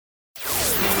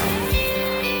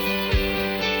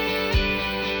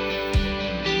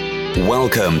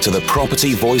Welcome to the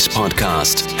Property Voice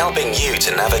Podcast, helping you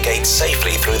to navigate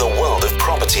safely through the world of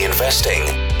property investing.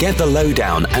 Get the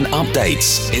lowdown and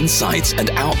updates, insights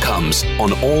and outcomes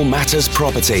on all matters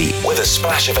property with a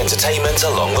splash of entertainment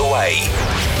along the way.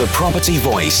 The Property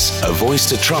Voice, a voice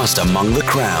to trust among the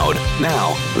crowd.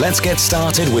 Now, let's get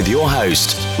started with your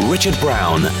host, Richard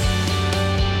Brown.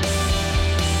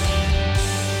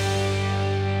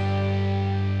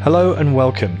 Hello and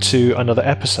welcome to another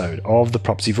episode of the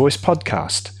Property Voice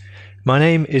podcast. My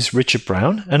name is Richard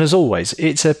Brown, and as always,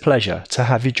 it's a pleasure to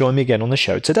have you join me again on the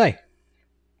show today.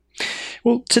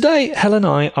 Well, today, Helen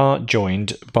and I are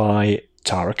joined by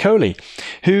Tara Coley,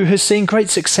 who has seen great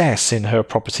success in her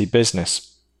property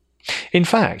business. In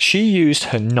fact, she used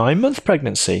her 9-month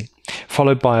pregnancy,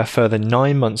 followed by a further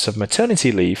 9 months of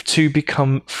maternity leave, to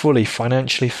become fully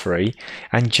financially free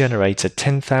and generate a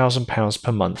 £10,000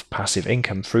 per month passive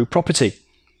income through property.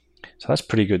 So that's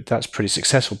pretty good. That's pretty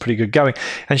successful, pretty good going.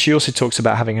 And she also talks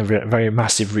about having a very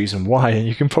massive reason why, and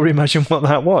you can probably imagine what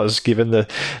that was, given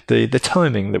the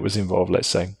timing that was involved, let's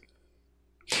say.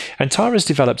 And Tara's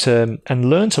developed and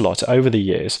learnt a lot over the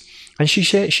years, and she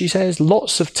shares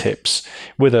lots of tips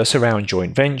with us around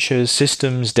joint ventures,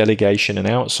 systems, delegation and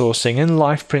outsourcing, and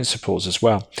life principles as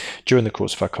well during the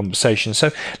course of our conversation. So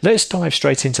let's dive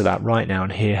straight into that right now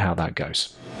and hear how that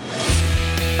goes.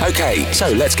 Okay, so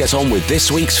let's get on with this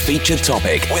week's featured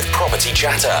topic with Property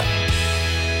Chatter.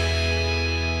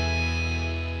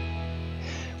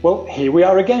 Well, here we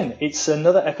are again. It's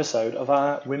another episode of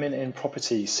our Women in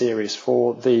Property series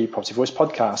for the Property Voice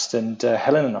podcast. And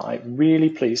Helen and I really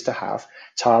pleased to have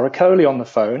Tara Coley on the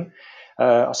phone.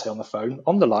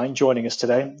 On the line, joining us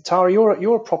today. Tara,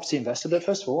 you're a property investor, but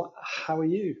first of all, how are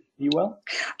you? Are you well?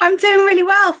 I'm doing really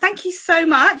well. Thank you so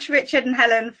much, Richard and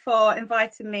Helen, for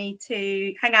inviting me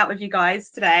to hang out with you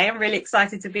guys today. I'm really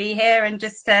excited to be here and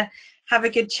just to have a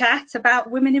good chat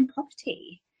about women in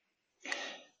property.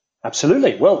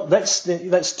 Absolutely. Well, let's do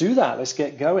that. Let's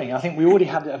get going. I think we already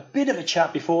had a bit of a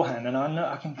chat beforehand, and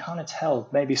I can kind of tell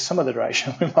maybe some of the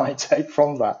direction we might take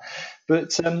from that.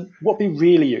 But what would be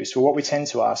really useful, what we tend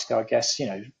to ask our guests,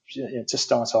 to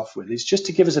start off with, is just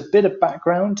to give us a bit of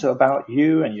background about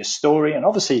you and your story, and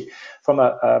obviously from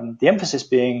the emphasis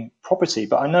being property.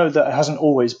 But I know that it hasn't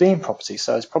always been property,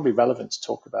 so it's probably relevant to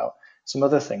talk about some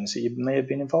other things that you may have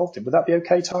been involved in. Would that be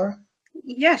okay, Tara?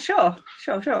 Yeah, sure.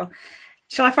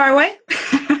 Shall I fire away?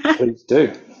 Please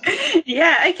do.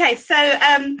 Yeah, okay. So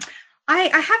I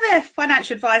have a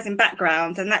financial advising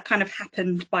background, and that kind of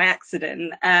happened by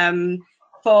accident.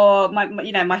 For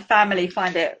my family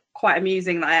find it quite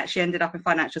amusing that I actually ended up in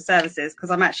financial services,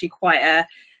 because I'm actually quite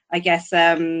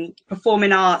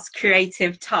performing arts,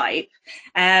 creative type.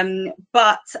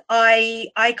 But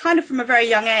I kind of from a very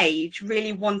young age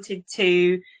really wanted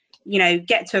to,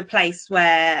 get to a place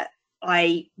where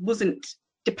I wasn't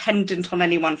dependent on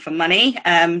anyone for money,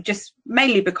 just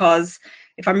mainly because,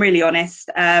 if I'm really honest,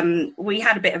 we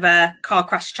had a bit of a car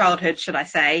crash childhood, should I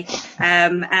say,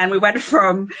 and we went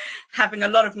from having a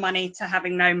lot of money to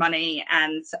having no money,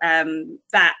 and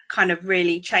that kind of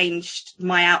really changed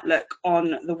my outlook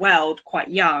on the world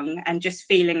quite young, and just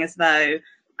feeling as though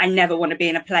I never want to be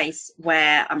in a place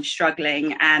where I'm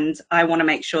struggling, and I want to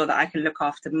make sure that I can look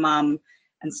after mum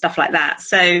and stuff like that.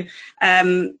 So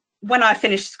when I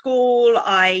finished school,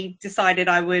 I decided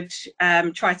I would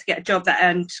try to get a job that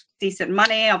earned decent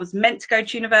money. I was meant to go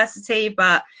to university,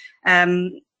 but I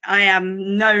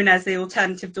am known as the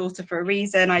alternative daughter for a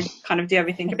reason. I kind of do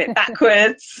everything a bit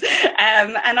backwards.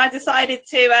 And I decided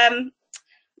to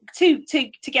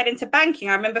get into banking.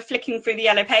 I remember flicking through the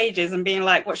yellow pages and being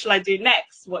like, what shall I do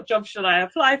next? What job should I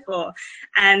apply for?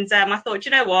 And I thought,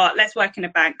 you know what, let's work in a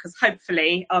bank, because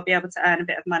hopefully I'll be able to earn a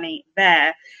bit of money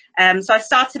there. So I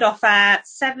started off at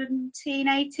 17,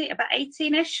 18, about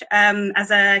 18-ish, as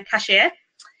a cashier.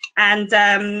 And,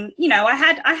 I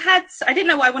didn't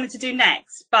know what I wanted to do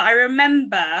next, but I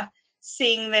remember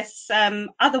seeing this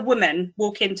other woman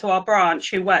walk into our branch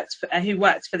who worked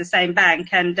for the same bank.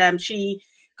 And she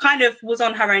kind of was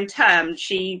on her own terms.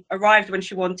 She arrived when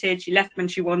she wanted, she left when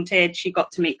she wanted, she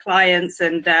got to meet clients,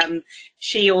 and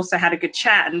she also had a good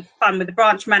chat and fun with the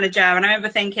branch manager. And I remember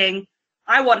thinking,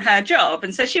 I want her job.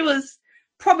 And so she was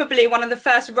probably one of the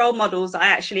first role models I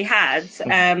actually had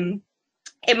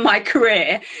in my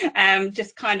career,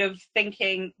 just kind of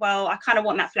thinking, well, I kind of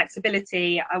want that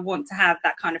flexibility. I want to have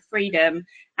that kind of freedom,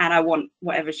 and I want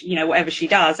whatever she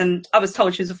does. And I was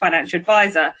told she was a financial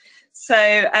advisor.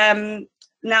 So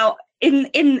now in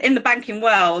the banking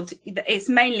world, it's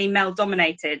mainly male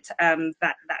dominated,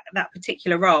 that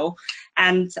particular role.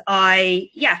 And I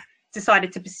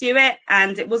decided to pursue it,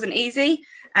 and it wasn't easy.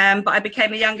 But I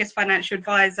became the youngest financial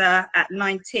advisor at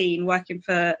 19, working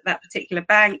for that particular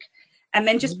bank, and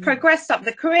then just progressed up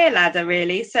the career ladder,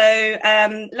 really. So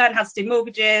learned how to do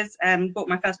mortgages, and bought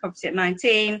my first property at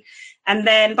 19. And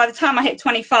then by the time I hit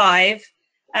 25,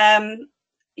 I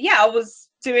was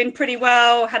doing pretty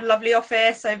well, had a lovely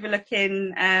office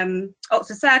overlooking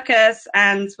Oxford Circus,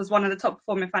 and was one of the top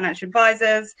performing financial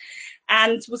advisors,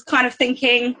 and was kind of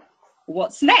thinking,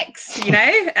 what's next,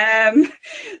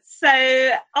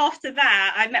 So after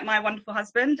that, I met my wonderful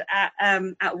husband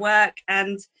at work,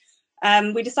 and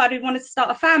we decided we wanted to start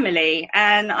a family.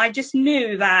 And I just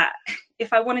knew that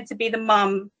if I wanted to be the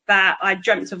mum that I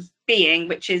dreamt of being,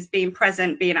 which is being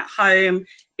present, being at home,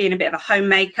 being a bit of a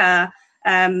homemaker,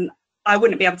 I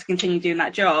wouldn't be able to continue doing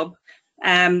that job.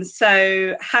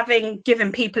 So having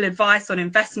given people advice on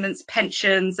investments,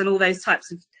 pensions, and all those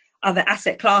types of other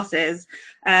asset classes,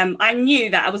 I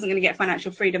knew that I wasn't going to get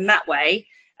financial freedom that way.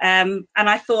 And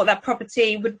I thought that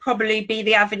property would probably be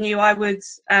the avenue I would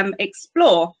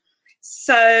explore.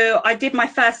 So I did my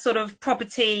first sort of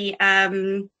property,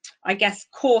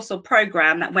 course or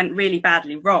program that went really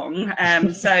badly wrong.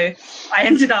 So I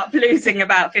ended up losing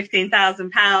about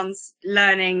 £15,000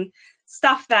 learning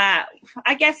stuff that,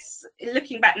 I guess,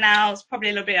 looking back now, it's probably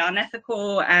a little bit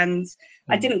unethical, and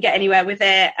I didn't get anywhere with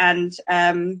it. And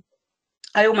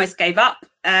I almost gave up.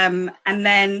 And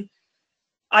then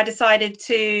I decided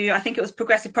I think it was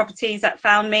Progressive Properties that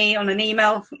found me on an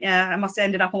email. I must have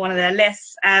ended up on one of their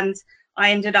lists, and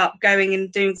I ended up going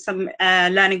and doing some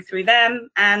learning through them.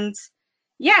 And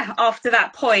after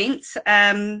that point,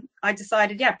 I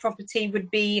decided, property would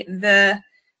be the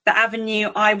avenue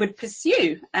I would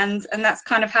pursue. And that's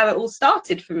kind of how it all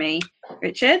started for me,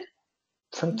 Richard.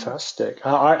 Fantastic.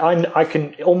 I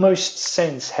can almost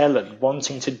sense Helen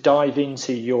wanting to dive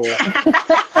into your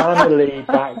family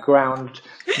background.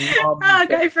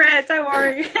 Go for it, don't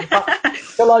worry.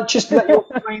 Shall I just let your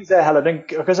brains there, Helen,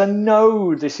 because I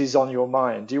know this is on your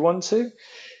mind. Do you want to?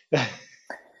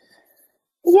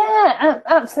 Yeah,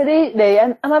 absolutely.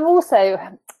 And I'm also,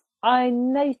 I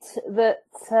note that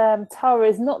Tara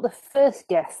is not the first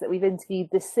guest that we've interviewed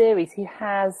this series who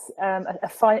has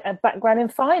a background in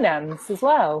finance as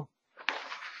well.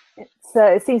 So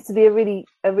it seems to be a really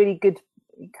good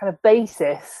kind of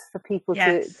basis for people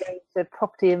to go to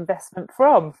property investment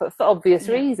from, for obvious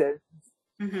reasons.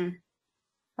 Mm-hmm.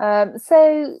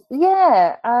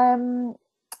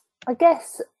 I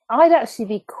guess I'd actually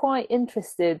be quite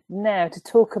interested now to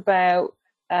talk about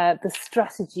the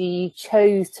strategy you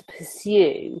chose to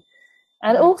pursue,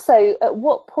 and also at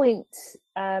what point,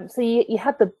 so you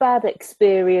had the bad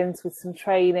experience with some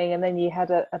training, and then you had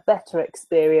a better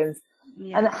experience,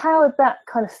 and how had that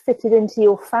kind of fitted into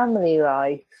your family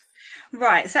life?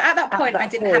 Right, so at that point I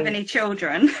didn't have any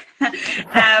children.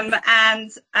 I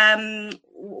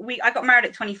got married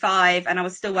at 25, and I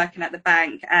was still working at the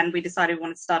bank, and we decided we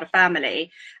wanted to start a family.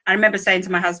 I remember saying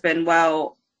to my husband,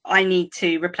 well, I need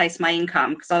to replace my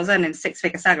income, because I was earning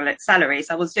six-figure salaries.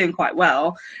 I was doing quite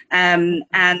well. And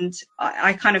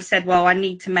I kind of said, well, I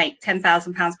need to make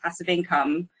 £10,000 passive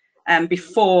income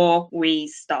before we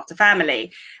start a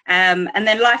family. And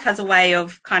then life has a way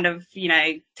of kind of,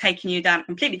 taking you down a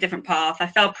completely different path. I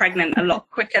fell pregnant a lot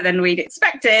quicker than we'd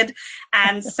expected.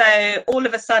 And so all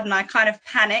of a sudden I kind of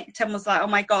panicked and was like, oh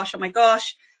my gosh,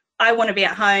 I want to be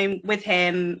at home with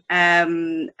him,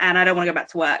 and I don't want to go back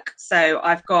to work. So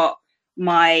I've got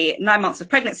my 9 months of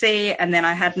pregnancy, and then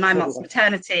I had 9 months of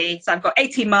maternity. So I've got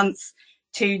 18 months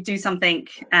to do something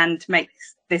and make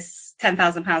this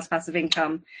 £10,000 passive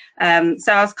income.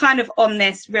 So I was kind of on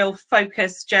this real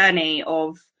focused journey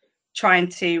of trying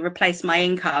to replace my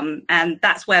income, and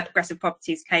that's where Progressive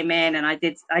Properties came in, and I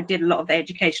did a lot of the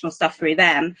educational stuff through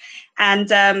them. And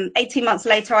 18 months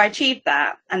later I achieved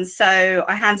that, and so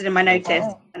I handed in my notice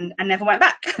and never went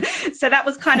back. So that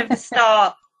was kind of the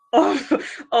start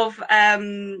of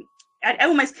I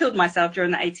almost killed myself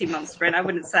during that 18 month sprint. I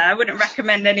wouldn't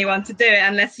recommend anyone to do it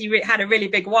unless you had a really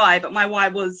big why, but my why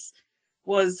was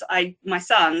my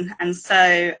son, and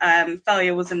so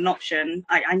failure wasn't an option.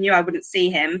 I knew I wouldn't see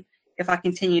him if I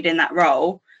continued in that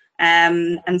role,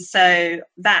 and so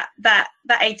that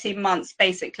 18 months,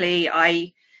 basically,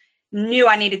 I knew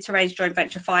I needed to raise joint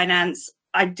venture finance.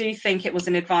 I do think it was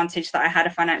an advantage that I had a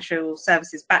financial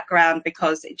services background,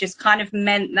 because it just kind of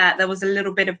meant that there was a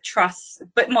little bit of trust,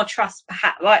 but more trust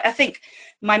perhaps. I think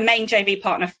my main JV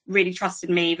partner really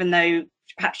trusted me, even though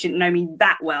perhaps she didn't know me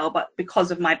that well, but because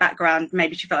of my background,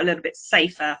 maybe she felt a little bit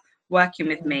safer working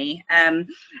with me.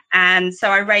 And so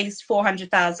I raised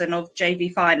 400,000 of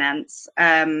JV finance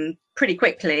pretty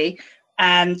quickly.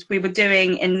 and we were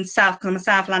doing in South, because I'm a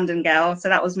South London girl, so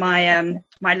that was my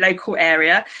my local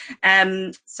area.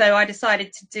 So I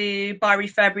decided to do buy,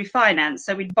 refurb, refinance.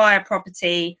 So we'd buy a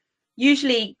property,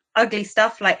 usually ugly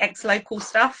stuff like ex-local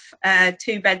stuff,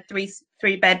 2-bed,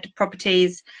 3-bed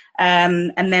properties,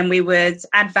 and then we would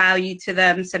add value to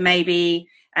them. So maybe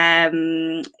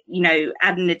you know,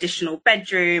 add an additional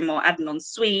bedroom or add an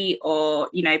ensuite, or,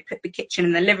 you know, put the kitchen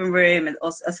in the living room,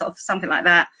 or sort of something like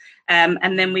that.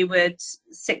 And then we would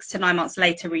 6 to 9 months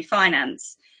later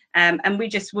refinance. And we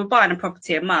just were buying a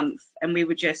property a month, and we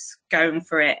were just going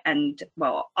for it. And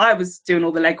well, I was doing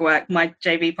all the legwork. My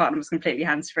JV partner was completely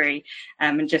hands-free,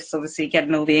 and just obviously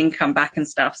getting all the income back and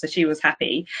stuff. So she was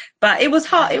happy, but it was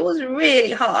hard. It was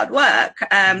really hard work,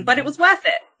 but it was worth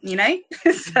it, you know.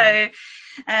 So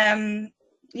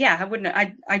yeah,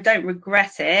 I don't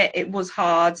regret it. It was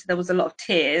hard. There was a lot of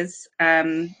tears,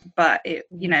 but it,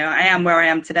 you know, I am where I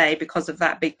am today because of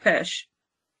that big push.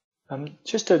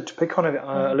 Just to pick on it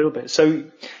a little bit. So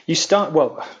you start,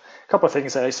 well, a couple of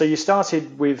things there. So you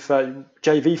started with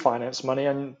JV finance money,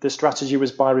 and the strategy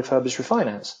was buy, refurbish,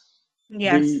 refinance.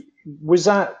 Yes. Was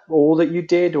that all that you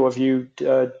did, or have you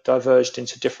diverged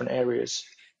into different areas?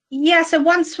 Yeah, so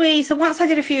once I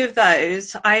did a few of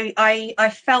those,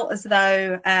 I felt as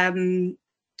though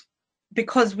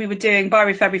because we were doing buy,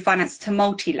 refurb, refinance to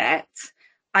multi-let,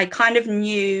 I kind of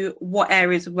knew what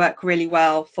areas would work really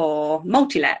well for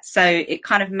multi-let. So it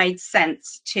kind of made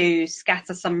sense to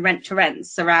scatter some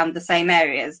rent-to-rents around the same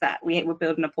areas that we were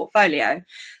building a portfolio.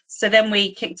 So then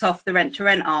we kicked off the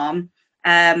rent-to-rent arm,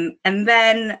 and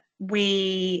then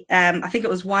we, I think it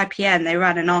was YPN, they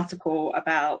ran an article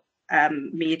about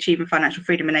me achieving financial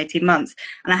freedom in 18 months.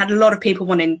 And I had a lot of people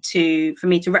wanting for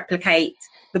me to replicate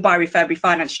the buy, refurb,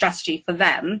 refinance strategy for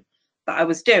them that I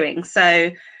was doing.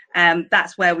 So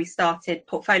that's where we started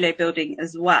portfolio building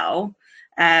as well,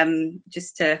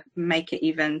 just to make it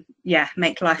even,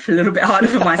 make life a little bit harder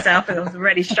for myself. I was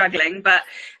already struggling, but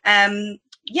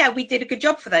yeah, we did a good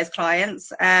job for those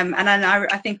clients. And then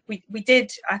I think we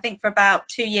did, I think for about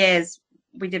 2 years,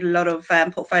 we did a lot of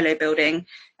portfolio building.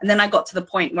 And then I got to the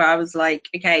point where I was like,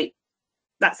 okay,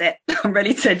 that's it. I'm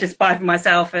ready to just buy for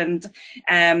myself and,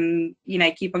 you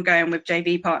know, keep on going with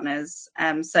JV partners.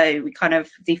 So we kind of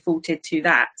defaulted to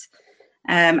that.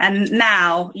 And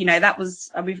now, you know, that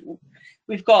was,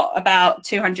 we've got about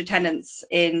 200 tenants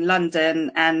in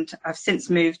London, and I've since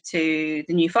moved to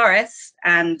the New Forest,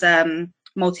 and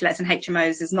multi-lets and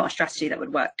HMOs is not a strategy that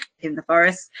would work in the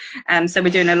Forest. So we're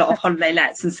doing a lot of holiday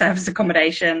lets and service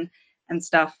accommodation and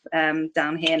stuff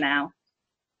down here now.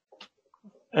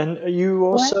 And are you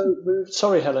also,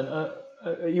 sorry, Helen,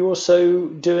 are you also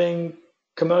doing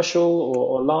commercial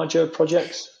or larger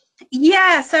projects?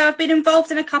 Yeah, so I've been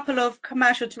involved in a couple of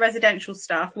commercial to residential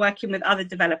stuff, working with other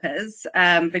developers,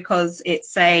 because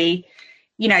it's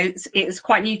you know, it's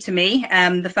quite new to me,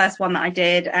 the first one that I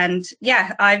did. And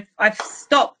yeah, I've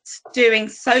stopped doing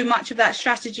so much of that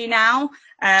strategy now,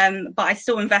 but I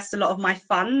still invest a lot of my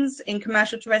funds in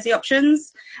commercial to resi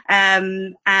options.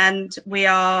 And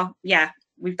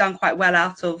we've done quite well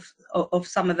out of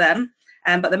some of them.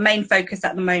 But the main focus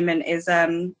at the moment is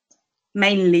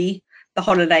mainly the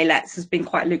holiday lets has been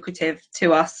quite lucrative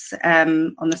to us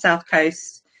on the South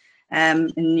Coast in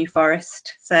New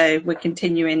Forest. So we're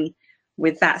continuing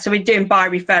with that. So we're doing buy,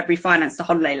 refurb, refinance to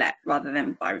holiday let rather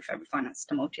than buy, refurb, refinance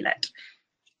to multi-let.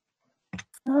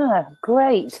 Ah,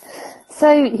 great.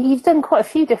 So you've done quite a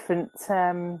few different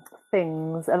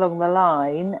things along the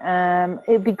line.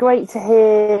 It'd be great to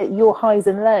hear your highs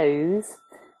and lows,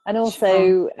 and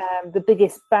also the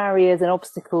biggest barriers and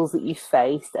obstacles that you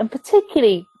faced, and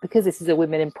particularly because this is a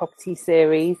Women in Property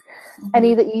series,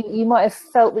 any that you might have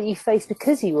felt that you faced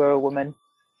because you were a woman.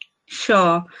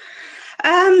 Sure.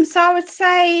 So I would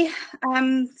say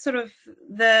sort of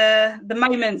the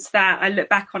moments that I look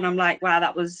back on, I'm like, wow,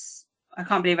 I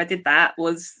can't believe I did that,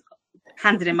 was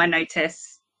handed in my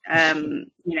notice, you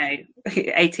know,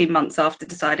 18 months after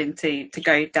deciding to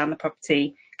go down the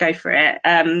property, go for it.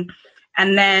 And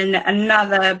then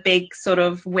another big sort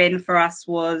of win for us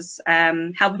was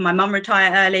helping my mum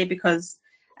retire early, because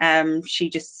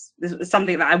this was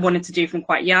something that I wanted to do from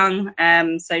quite young.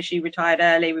 So she retired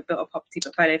early. We built a property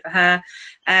portfolio for her.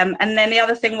 And then the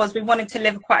other thing was we wanted to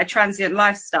live quite a transient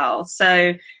lifestyle.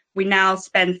 So we now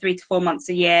spend 3 to 4 months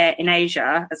a year in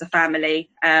Asia as a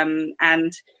family, and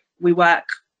we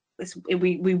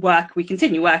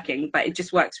continue working, but it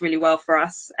just works really well for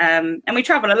us. And we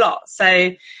travel a lot.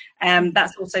 So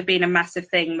that's also been a massive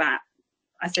thing that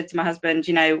I said to my husband,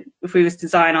 you know, if we was to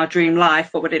design our dream life,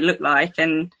 what would it look like?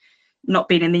 And not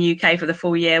being in the UK for the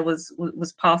full year was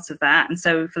part of that. And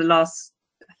so for the last,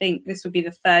 I think this would be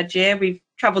the third year. We've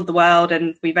traveled the world,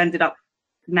 and we've ended up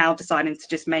now deciding to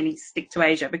just mainly stick to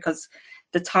Asia because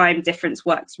the time difference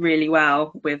works really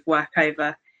well with work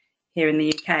over here in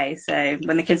the UK. So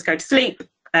when the kids go to sleep,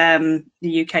 the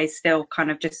UK is still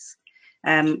kind of just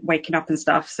waking up and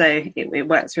stuff. So it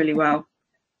works really well.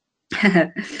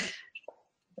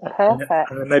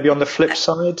 Perfect. Maybe on the flip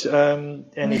side,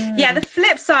 Yeah, the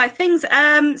flip side things.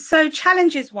 So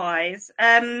challenges wise,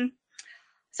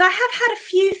 so I have had a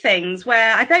few things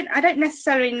where I don't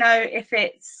necessarily know if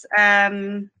it's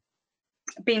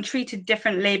being treated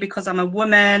differently because I'm a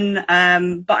woman,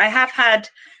 but I have had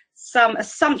some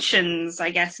assumptions,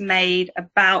 I guess, made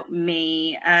about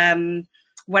me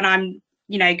when I'm,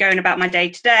 going about my day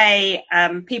to day.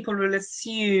 People will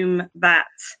assume that,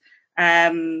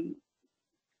 when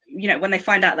they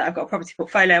find out that I've got a property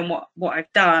portfolio and what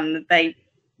I've done, they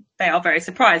are very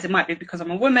surprised. It might be because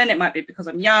I'm a woman, it might be because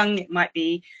I'm young, it might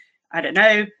be, I don't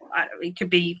know, it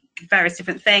could be various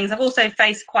different things. I've also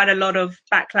faced quite a lot of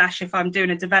backlash if I'm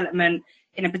doing a development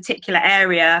in a particular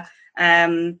area.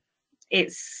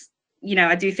 It's,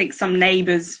 I do think some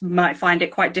neighbours might find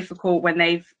it quite difficult when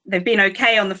they've been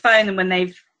okay on the phone and when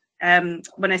they've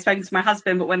spoken to my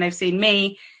husband, but when they've seen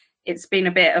me, it's been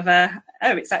a bit of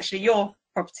it's actually your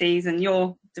properties and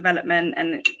your development,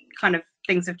 and kind of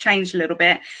things have changed a little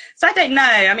bit. So I don't know.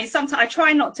 I mean, sometimes I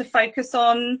try not to focus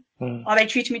on are they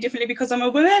treating me differently because I'm a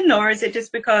woman, or is it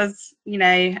just because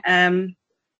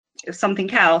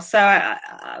something else. So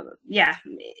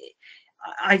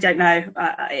I don't know.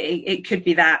 It could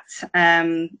be that,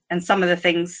 and some of the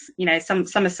things,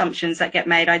 some assumptions that get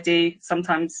made, I do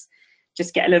sometimes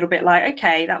just get a little bit like,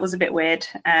 okay, that was a bit weird,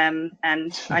 and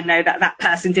I know that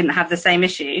person didn't have the same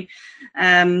issue.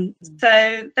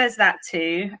 So there's that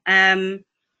too.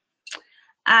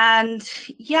 And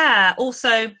yeah,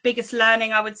 also biggest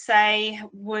learning I would say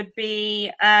would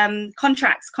be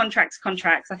contracts.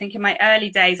 I think in my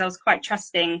early days I was quite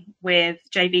trusting with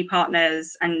JV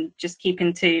partners and just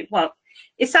keeping to, well,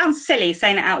 it sounds silly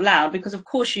saying it out loud because of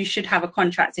course you should have a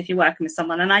contract if you're working with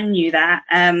someone, and I knew that.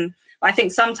 I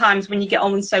think sometimes when you get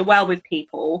on so well with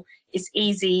people, it's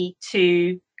easy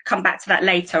to come back to that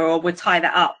later, or we'll tie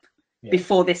that up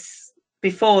before the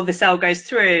sale goes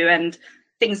through and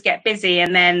things get busy.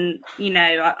 And then,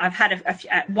 I've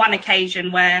had one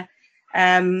occasion where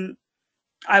I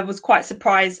was quite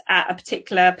surprised at a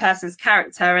particular person's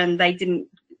character, and they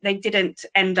didn't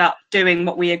end up doing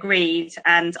what we agreed,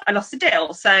 and I lost the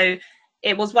deal. So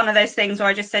it was one of those things where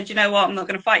I just said, you know what, I'm not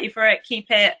going to fight you for it,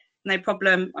 keep it, no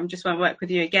problem, I just won't work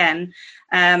with you again.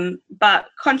 But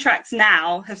contracts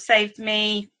now have saved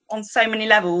me on so many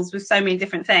levels with so many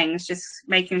different things, just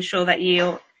making sure that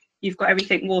you've got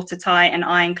everything watertight and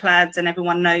ironclad and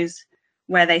everyone knows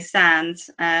where they stand,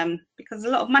 because there's a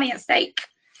lot of money at stake.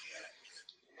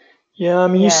 Yeah, I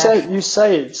mean, you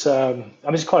say it's.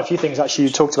 There's quite a few things actually you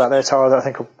talked about there, Tara, that I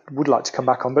think I would like to come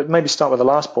back on. But maybe start with the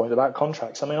last point about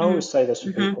contracts. I mean, I always say this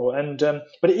to people, and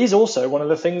but it is also one of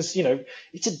the things.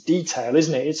 It's a detail,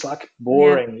 isn't it? It's like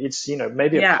boring. Yeah. It's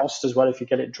maybe a cost as well if you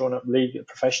get it drawn up legally,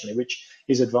 professionally, which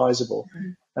is advisable.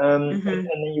 And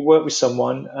then you work with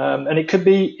someone, and it could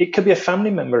be a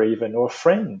family member even, or a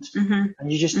friend,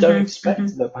 and you just don't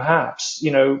expect that perhaps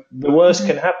the worst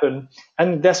can happen,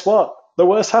 and guess what? The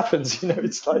worst happens,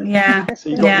 it's like, so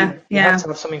you have to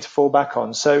have something to fall back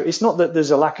on. So it's not that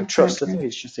there's a lack of trust. I think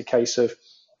it's just a case of,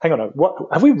 hang on, what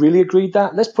have we really agreed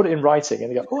that? Let's put it in writing. And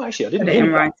they go, oh, actually, I didn't put it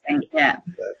in writing. Yeah.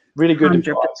 Really good 100%.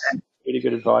 Advice. Really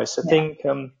good advice. I think,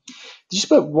 just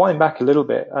wind back a little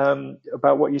bit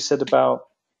about what you said about,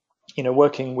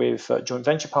 working with joint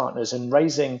venture partners and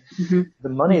raising the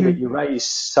money that you raised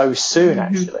so soon,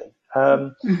 actually.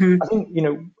 I think,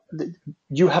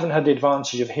 you haven't had the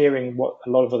advantage of hearing what a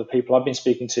lot of other people I've been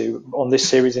speaking to on this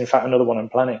series, in fact, another one I'm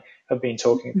planning, have been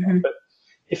talking about. But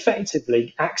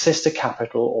effectively, access to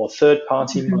capital or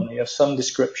third-party money of some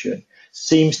description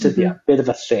seems to be a bit of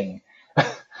a thing.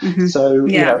 So,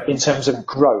 in terms of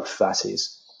growth, that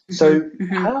is. So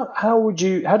how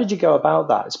did you go about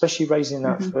that, especially raising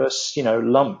that first,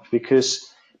 lump? Because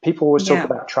people always talk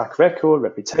about track record,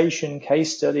 reputation,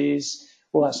 case studies,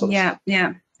 all that sort of stuff.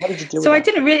 How did you do I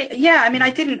didn't really,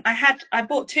 I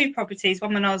bought two properties,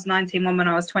 one when I was 19, one when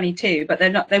I was 22, but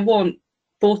they weren't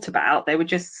thought about. They were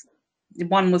just,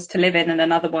 one was to live in and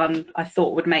another one I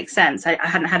thought would make sense. I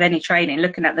hadn't had any training.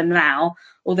 Looking at them now,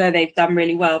 although they've done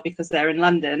really well because they're in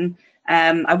London,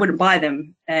 I wouldn't buy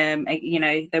them.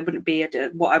 They wouldn't be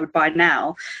what I would buy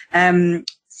now.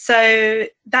 So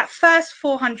that first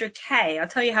 400K, I'll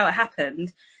tell you how it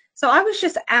happened. So I was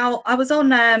just out, I was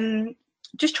on,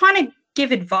 just trying to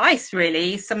give advice,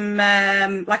 really. Some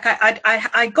like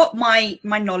I got my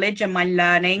knowledge and my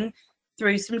learning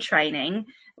through some training,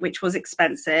 which was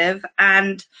expensive,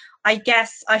 and I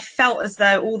guess I felt as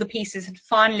though all the pieces had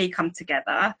finally come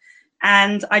together.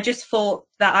 And I just thought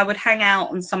that I would hang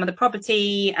out on some of the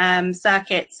property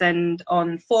circuits and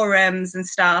on forums and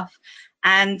stuff,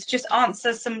 and just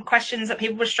answer some questions that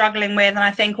people were struggling with. And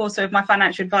I think also with my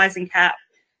financial advising cap,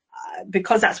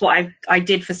 because that's what I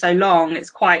did for so long, it's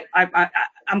quite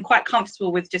I'm quite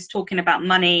comfortable with just talking about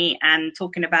money and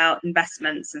talking about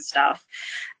investments and stuff.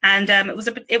 And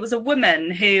it was a woman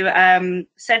who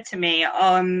said to me,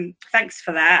 thanks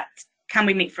for that, can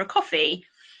we meet for a coffee?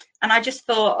 And I just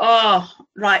thought, oh,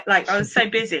 right, like I was so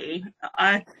busy,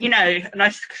 you know, and I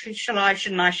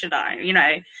should I, you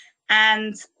know,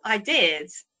 and I did.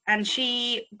 And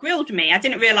she grilled me. I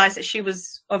didn't realize that she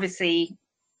was obviously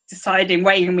deciding,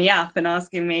 weighing me up and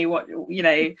asking me what, you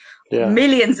know,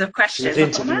 millions of questions.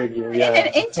 An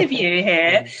interview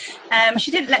here. She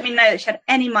didn't let me know that she had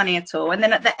any money at all. And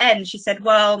then at the end, she said,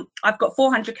 well, I've got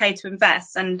 400k to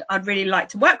invest and I'd really like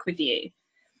to work with you.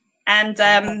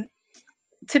 And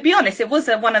to be honest, it was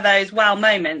one of those wow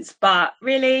moments, but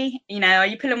really, you know, are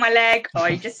you pulling my leg or are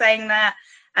you just saying that?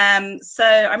 So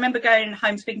I remember going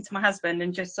home, speaking to my husband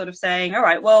and just sort of saying, all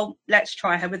right, well, let's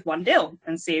try her with one deal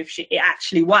and see if it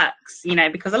actually works, you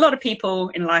know, because a lot of people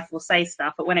in life will say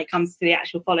stuff, but when it comes to the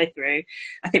actual follow through,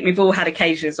 I think we've all had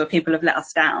occasions where people have let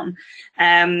us down.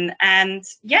 And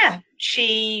yeah,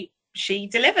 she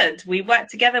delivered. We worked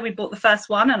together, we bought the first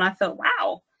one, and I thought,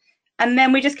 wow. And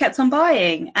then we just kept on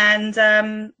buying. And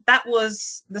that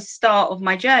was the start of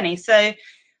my journey. So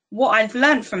what I've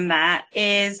learned from that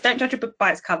is don't judge a book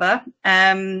by its cover.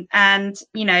 And,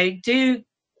 you know, do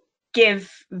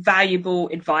give valuable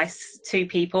advice to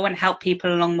people and help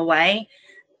people along the way.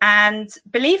 And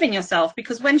believe in yourself,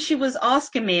 because when she was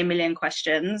asking me a million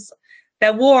questions,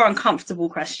 there were uncomfortable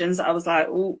questions. I was like,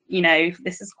 oh, you know,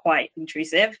 this is quite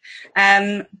intrusive.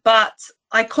 But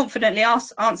I confidently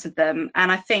answered them.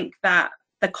 And I think that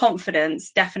the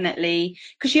confidence definitely,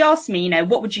 because she asked me, you know,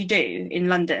 what would you do in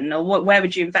London, or where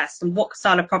would you invest and what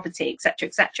style of property, etc.,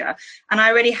 etc. And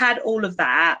I already had all of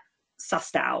that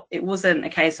sussed out. It wasn't a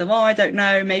case of, oh, I don't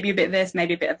know, maybe a bit of this,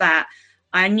 maybe a bit of that.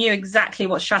 I knew exactly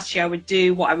what strategy I would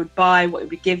do, what I would buy, what it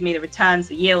would give me, the returns,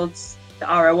 the yields, the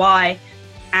ROI.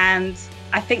 And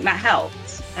I think that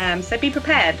helped. So be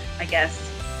prepared, I guess.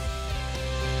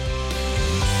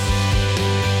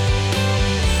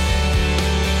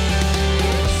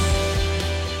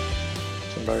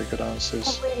 Some very good answers.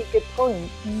 That's a really good point.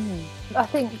 I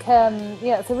think,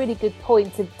 yeah, it's a really good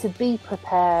point to be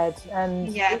prepared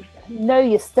and know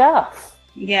your stuff.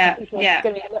 Yeah, yeah.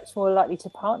 Going to be much more likely to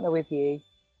partner with you.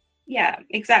 Yeah,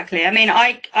 exactly. I mean,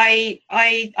 I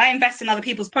invest in other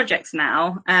people's projects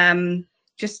now,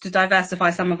 just to diversify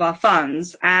some of our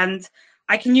funds, and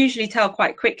I can usually tell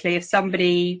quite quickly if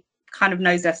somebody kind of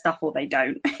knows their stuff or they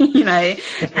don't, you know.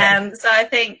 So I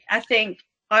think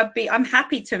I'm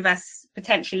happy to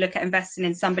potentially look at investing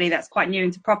in somebody that's quite new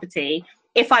into property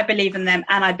if I believe in them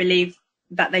and I believe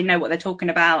that they know what they're talking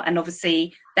about, and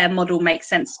obviously their model makes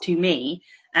sense to me.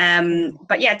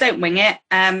 But yeah, don't wing it.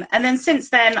 And then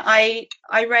since then, I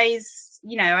raise,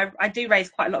 you know, I do raise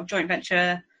quite a lot of joint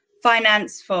venture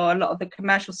finance for a lot of the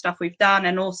commercial stuff we've done,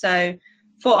 and also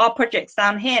for our projects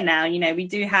down here now. You know, we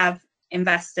do have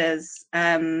investors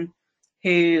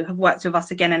who have worked with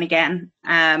us again and again,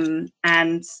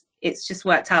 and it's just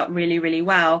worked out really, really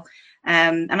well.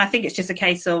 And I think it's just a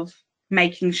case of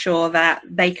making sure that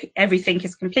everything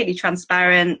is completely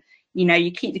transparent. You know, you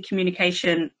keep the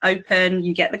communication open,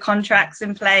 you get the contracts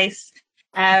in place,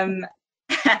 and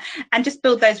just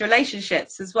build those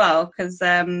relationships as well. Because,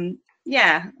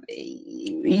 yeah,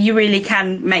 you really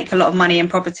can make a lot of money in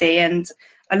property, and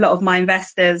a lot of my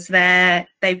investors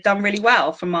they've done really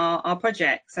well from our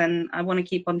projects, and I want to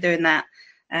keep on doing that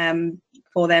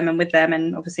for them and with them,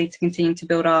 and obviously to continue to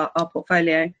build our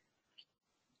portfolio.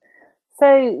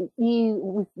 So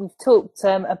we've talked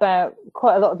about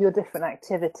quite a lot of your different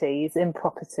activities in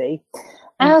property.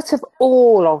 Out of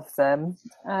all of them,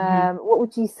 what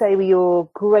would you say were your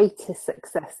greatest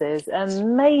successes?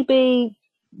 And maybe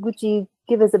would you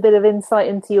give us a bit of insight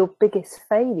into your biggest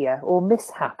failure or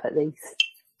mishap, at least?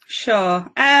 Sure.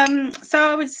 So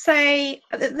I would say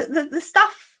the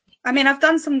stuff, I mean, I've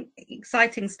done some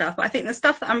exciting stuff, but I think the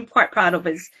stuff that I'm quite proud of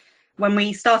is when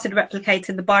we started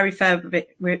replicating the buy refurb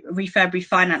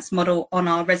refinance model on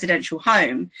our residential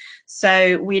home.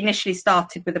 So we initially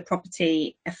started with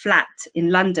a flat in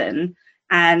London,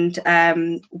 and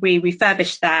we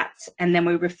refurbished that, and then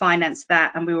we refinanced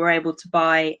that, and we were able to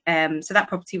buy. So that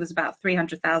property was about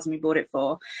 300,000 we bought it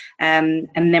for, and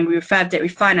then we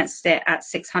refinanced it at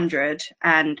 600,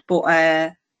 and bought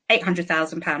a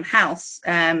 £800,000 house.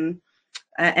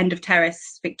 End of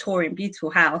terrace, Victorian,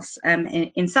 beautiful house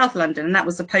in South London, and that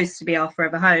was supposed to be our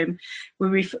forever home. We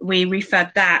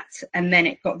refurbed that, and then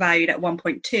it got valued at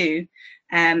 1.2,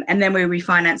 and then we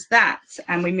refinanced that,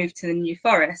 and we moved to the New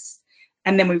Forest,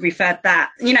 and then we refurbed that.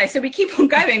 So we keep on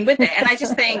going with it, and I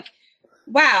just think,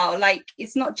 wow, like,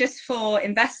 it's not just for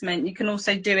investment. You can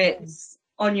also do it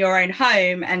on your own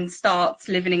home and start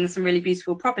living in some really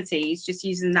beautiful properties just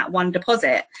using that one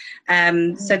deposit.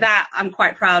 So that I'm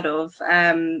quite proud of.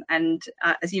 And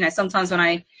as you know, sometimes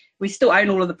when we still own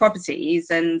all of the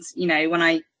properties, and when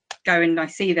I go and I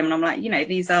see them, and I'm like,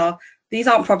 these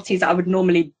aren't properties that I would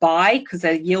normally buy because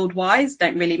they're yield wise,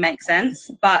 don't really make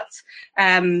sense, but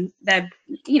they're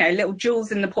little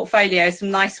jewels in the portfolio,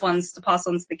 some nice ones to pass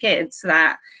on to the kids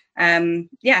that I'm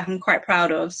quite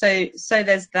proud of. So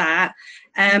there's that.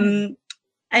 In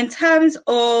terms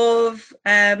of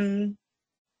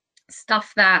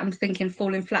stuff that I'm thinking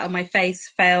falling flat on my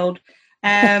face, failed,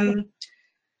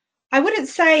 I wouldn't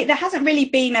say there hasn't really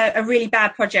been a really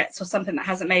bad project or something that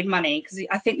hasn't made money, because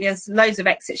I think there's loads of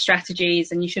exit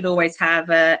strategies, and you should always have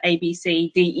a B,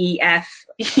 C, D, E, F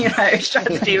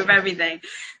strategy with everything.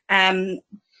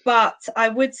 But I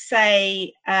would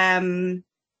say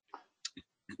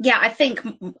I think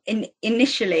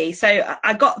initially, so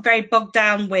I got very bogged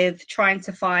down with trying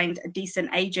to find a decent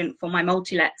agent for my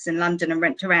multi-lets in London and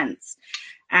rent to rents.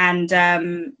 And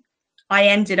I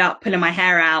ended up pulling my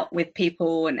hair out with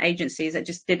people and agencies that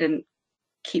just didn't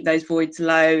keep those voids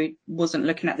low, wasn't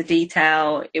looking at the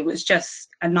detail. It was just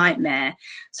a nightmare.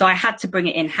 So I had to bring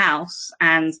it in-house.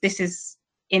 And this is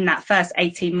in that first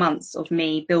 18 months of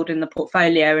me building the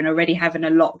portfolio and already having a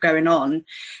lot going on.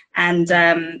 And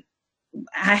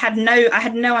I had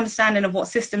no understanding of what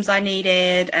systems I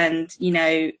needed, and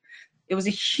it was a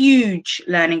huge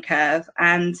learning curve.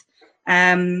 And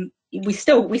we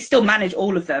still manage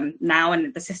all of them now,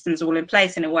 and the systems are all in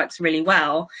place, and it works really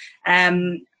well.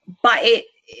 But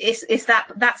it's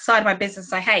that side of my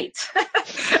business I hate.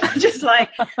 I'm just like,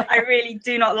 I really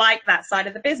do not like that side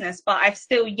of the business, but I've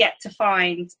still yet to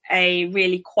find a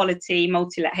really quality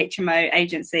multi-let HMO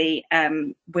agency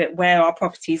where our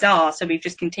properties are. So we've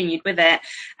just continued with it.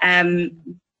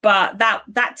 But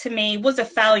that to me was a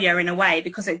failure in a way,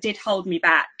 because it did hold me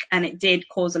back and it did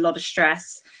cause a lot of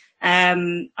stress.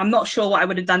 I'm not sure what I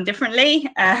would have done differently,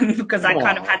 because I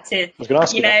kind of had to, do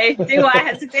what I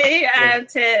had to do.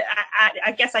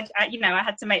 I guess I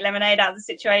had to make lemonade out of the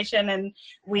situation, and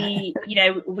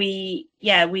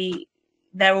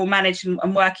they're all managed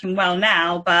and working well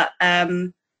now. But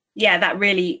that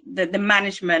really, the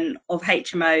management of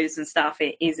HMOs and stuff,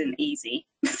 it isn't easy.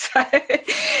 So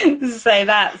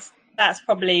that's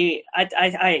probably a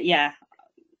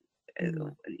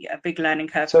big learning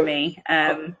curve for me.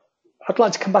 I'd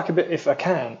like to come back a bit if I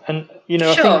can. And, Sure.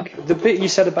 I think the bit you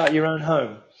said about your own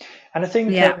home, and I think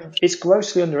it's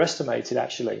grossly underestimated,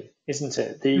 actually, isn't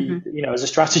it? As a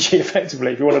strategy,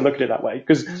 effectively, if you want to look at it that way,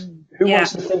 because who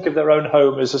wants to think of their own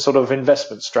home as a sort of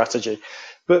investment strategy?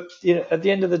 But, at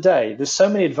the end of the day, there's so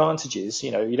many advantages.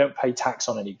 You don't pay tax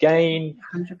on any gain.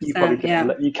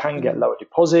 100%, you can get lower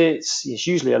deposits. It's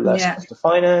usually a less cost to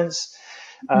finance.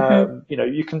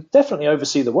 You can definitely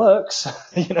oversee the works,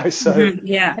 so.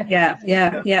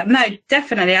 No,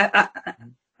 definitely. I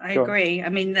agree. I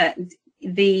mean,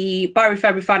 the buy,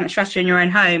 refurb, refinance strategy in your own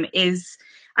home is,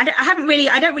 I don't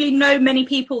really know many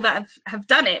people that have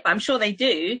done it, but I'm sure they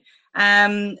do.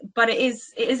 But it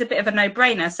is a bit of a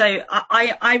no-brainer. So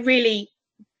I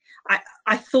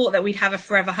thought that we'd have a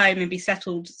forever home and be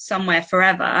settled somewhere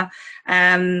forever.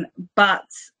 But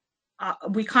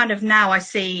we kind of now I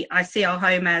see our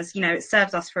home as, it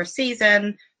serves us for a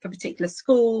season, for particular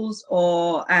schools,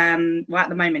 or at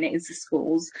the moment it is the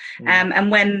schools. And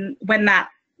when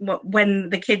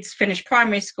the kids finish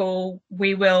primary school,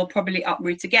 we will probably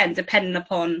uproot again, depending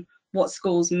upon what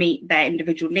schools meet their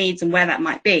individual needs and where that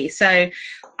might be. So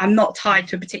I'm not tied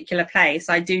to a particular place.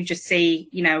 I do just see,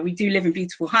 we do live in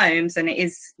beautiful homes, and it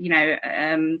is,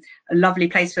 a lovely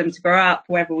place for them to grow up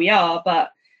wherever we are.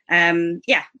 But I'm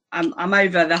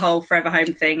over the whole forever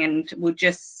home thing, and we'll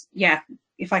just,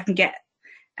 if I can get,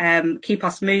 keep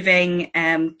us moving,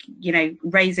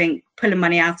 pulling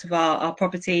money out of our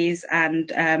properties,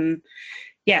 and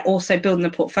also building the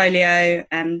portfolio,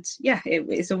 and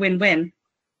it's a win-win.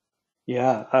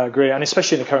 Yeah, I agree, and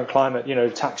especially in the current climate,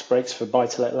 tax breaks for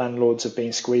buy-to-let landlords have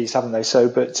been squeezed, haven't they? So,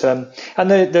 but and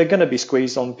they're going to be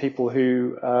squeezed on people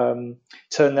who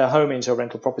turn their home into a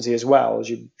rental property as well, as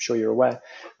I'm sure you're aware.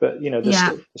 But Yeah.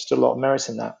 there's still a lot of merit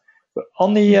in that. But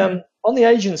on the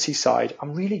agency side,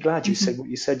 I'm really glad you said what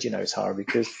you said, Tara,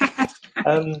 because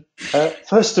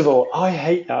first of all, I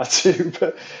hate that too,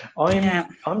 but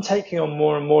I'm taking on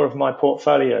more and more of my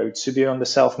portfolio to be under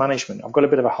self-management. I've got a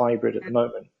bit of a hybrid at the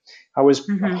moment. I was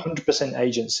 100%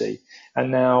 agency,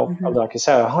 and now, like I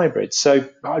say, a hybrid. So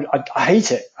I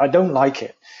hate it. I don't like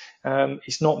it.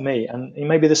 It's not me. And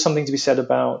maybe there's something to be said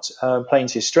about playing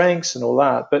to your strengths and all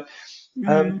that. But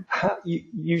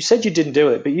you said you didn't do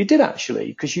it, but you did actually,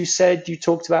 because you said you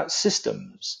talked about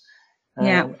systems.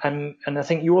 And I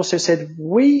think you also said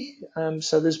we.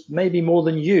 So there's maybe more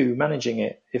than you managing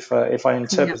it, if I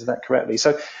interpreted that correctly.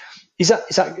 So is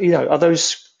that are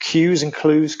those cues and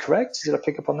clues correct? Did I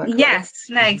pick up on that correctly? Yes,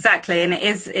 no, exactly. And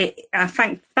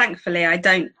thankfully I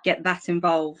don't get that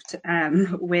involved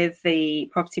with the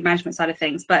property management side of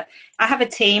things, but I have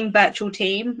a virtual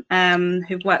team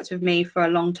who've worked with me for a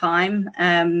long time.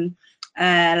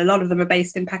 A lot of them are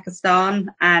based in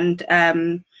Pakistan, and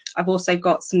I've also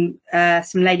got some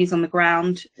ladies on the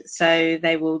ground, so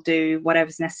they will do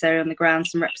whatever's necessary on the ground,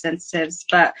 some representatives,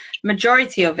 but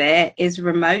majority of it is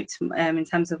remote in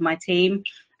terms of my team.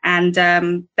 And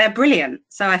they're brilliant.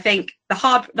 So I think the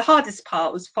hardest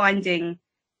part was finding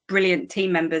brilliant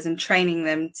team members and training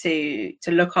them to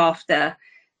look after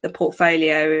the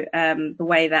portfolio the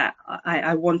way that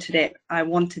I wanted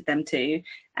them to.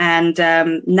 And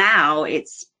now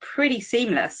it's pretty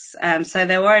seamless. So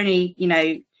they'll only,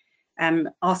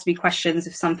 ask me questions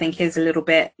if something is a little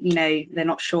bit, they're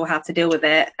not sure how to deal with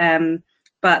it.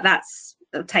 But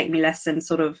it'll take me less than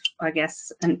sort of, I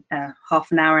guess,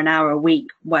 half an hour a week,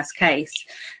 worst case.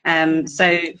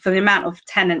 So for the amount of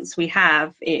tenants we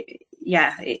have,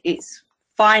 it's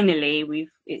finally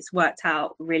it's worked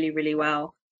out really, really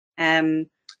well.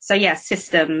 So yeah,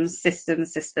 systems,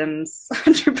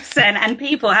 100%, and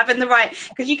people having the right,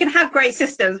 because you can have great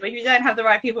systems, but if you don't have the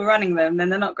right people running them, then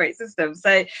they're not great systems.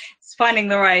 So it's finding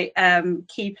the right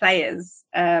key players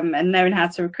and knowing how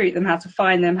to recruit them, how to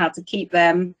find them, how to keep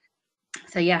them.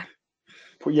 So yeah.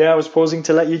 Yeah, I was pausing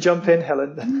to let you jump in,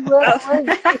 Helen. Sorry.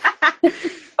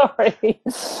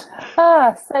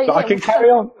 I can carry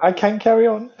on. I can carry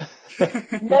on.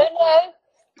 No.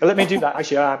 Let me do that.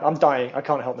 Actually, I'm dying. I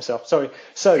can't help myself. Sorry.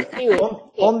 So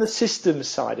on the systems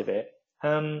side of it,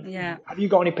 have you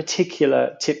got any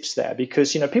particular tips there?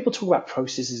 Because, people talk about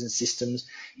processes and systems.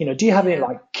 Do you have any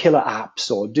like killer apps,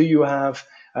 or do you have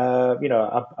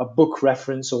a book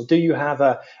reference, or do you have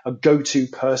a go-to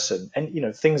person,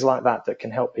 and things like that can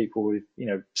help people with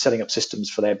setting up systems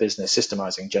for their business,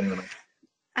 systemizing generally?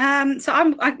 So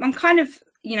I'm kind of,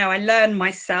 I learn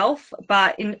myself,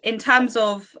 but in terms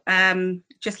of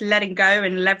just letting go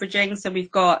and leveraging, so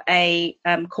we've got a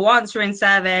call answering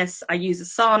service. I use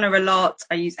Asana a lot.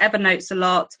 I use Evernote a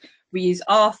lot. We use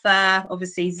Arthur,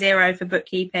 obviously Xero for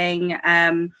bookkeeping.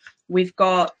 We've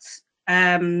got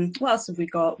what else have we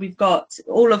got? We've got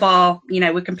all of our,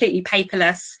 we're completely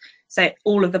paperless. So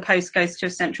all of the post goes to a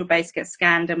central base, gets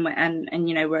scanned, and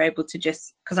we're able to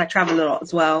just, because I travel a lot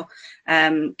as well,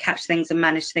 catch things and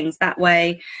manage things that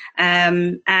way.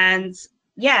 And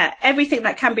yeah, everything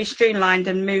that can be streamlined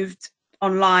and moved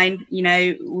online,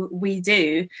 we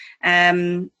do.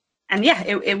 And yeah,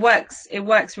 it works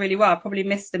really well. I probably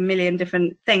missed a million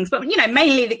different things, but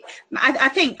mainly I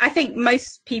think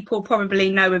most people probably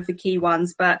know of the key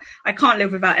ones, but I can't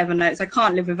live without Evernote. I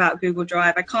can't live without Google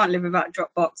Drive. I can't live without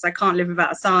Dropbox. I can't live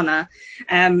without Asana.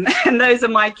 And those are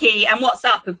my key, and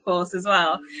WhatsApp, of course, as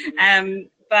well.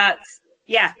 But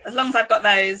yeah, as long as I've got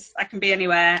those, I can be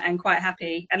anywhere and quite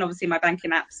happy. And obviously my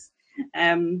banking apps.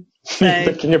 So,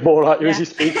 thinking your ball out as you're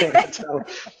speaking.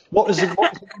 What is the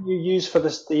one you use for the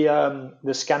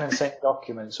scan and send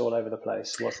documents all over the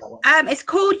place? What's that one? It's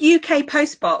called UK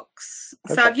Postbox.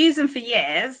 Okay. So I've used them for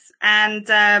years,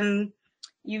 and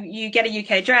you get a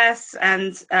UK address,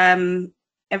 and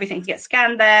everything gets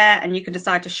scanned there, and you can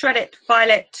decide to shred it,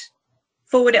 file it,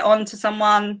 forward it on to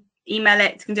someone, email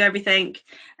it, can do everything.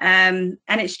 And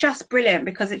it's just brilliant,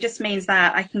 because it just means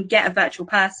that I can get a virtual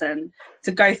person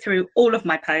to go through all of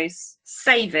my posts,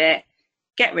 save it,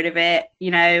 get rid of it,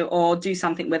 or do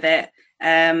something with it.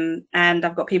 And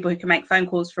I've got people who can make phone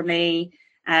calls for me.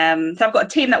 So I've got a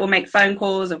team that will make phone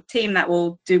calls, a team that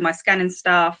will do my scanning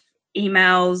stuff,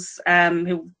 emails,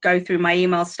 who go through my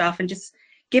email stuff and just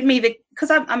give me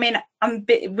because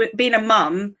being a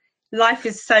mum, life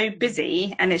is so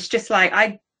busy, and it's just like,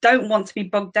 I don't want to be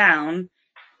bogged down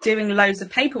doing loads of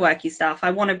paperworky stuff.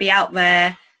 I want to be out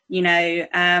there, you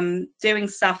know, doing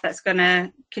stuff that's going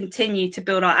to continue to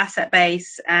build our asset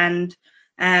base and,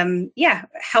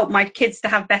 help my kids to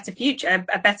have a better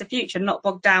future, not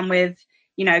bogged down with,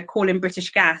 you know, calling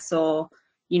British Gas or,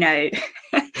 you know,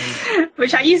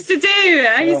 which I used to do.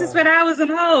 I used to spend hours on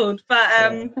hold, but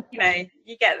you know,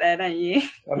 you get there, don't you?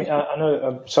 I mean, I know.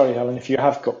 I'm sorry, Helen, if you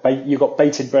have got you got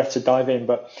bated breath to dive in,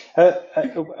 but have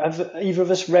either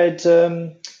of us read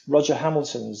Roger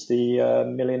Hamilton's The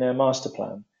Millionaire Master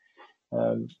Plan?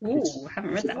 Ooh, I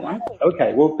haven't read that one.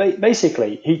 Okay, well,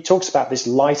 basically, he talks about this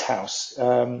lighthouse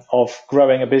of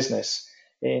growing a business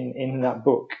in that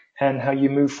book, and how you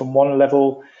move from one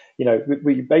level. You know,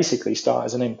 we basically start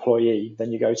as an employee,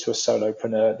 then you go to a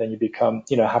solopreneur, then you become,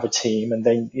 you know, have a team, and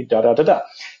then you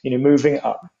you know, moving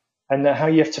up, and how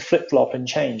you have to flip flop and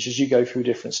change as you go through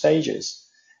different stages.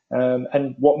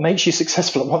 And what makes you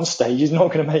successful at one stage is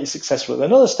not going to make you successful at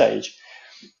another stage.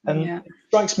 And it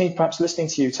strikes me, perhaps listening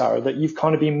to you, Tara, that you've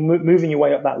kind of been moving your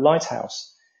way up that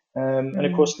lighthouse. And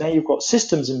of course, now you've got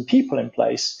systems and people in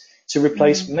place to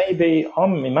replace maybe,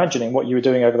 I'm imagining what you were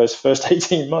doing over those first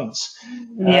 18 months.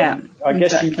 I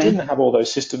guess you didn't have all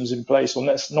those systems in place, or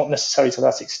not necessarily to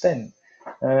that extent.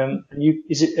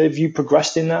 Have you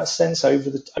progressed in that sense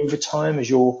over time as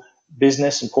your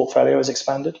business and portfolio has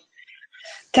expanded?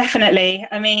 Definitely.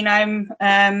 I mean,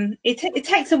 it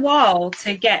takes a while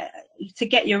to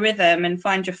get your rhythm and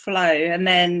find your flow, and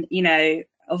then, you know,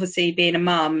 obviously being a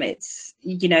mum, it's,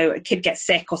 you know, a kid gets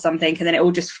sick or something, and then it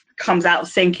all just comes out of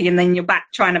syncing, and then you're back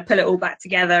trying to pull it all back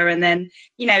together. And then,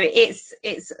 you know, it's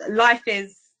life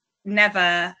is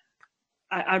never,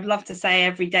 I'd love to say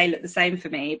every day look the same for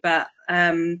me, but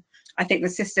I think the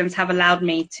systems have allowed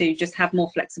me to just have more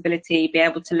flexibility, be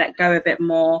able to let go a bit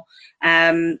more,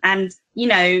 and, you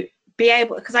know, be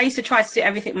able, because I used to try to do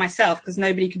everything myself because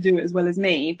nobody could do it as well as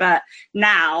me, but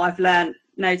now I've learned,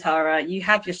 no, Tara, you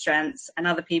have your strengths, and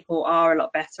other people are a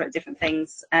lot better at different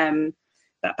things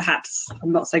that perhaps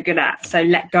I'm not so good at. So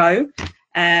let go,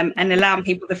 and allowing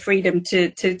people the freedom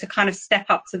to kind of step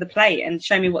up to the plate and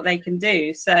show me what they can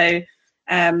do. So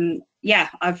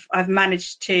I've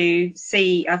managed to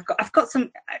see, I've got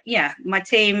some, my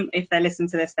team, if they listen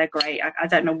to this, they're great. I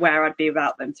don't know where I'd be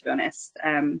without them, to be honest.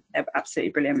 They're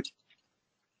absolutely brilliant.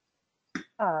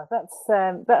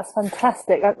 That's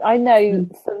fantastic. I know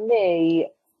for me,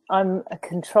 I'm a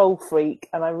control freak,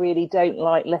 and I really don't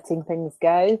like letting things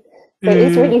go. So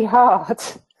it's really hard.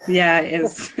 Yeah, it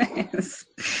is.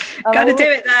 Got to do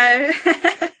it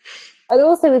though. And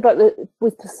also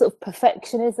with sort of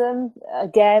perfectionism,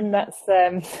 again, that's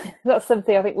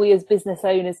something I think we as business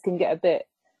owners can get a bit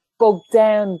bogged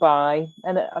down by.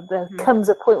 And there comes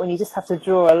a point when you just have to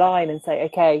draw a line and say,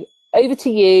 okay, over to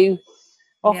you,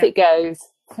 off it goes.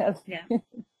 Yeah. No,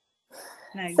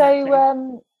 exactly.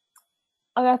 So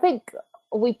I think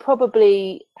we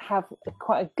probably have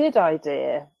quite a good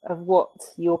idea of what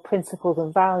your principles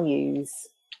and values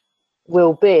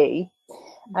will be.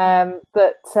 But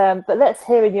let's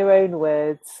hear in your own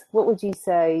words, what would you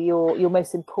say your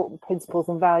most important principles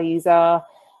and values are?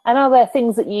 And are there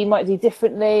things that you might do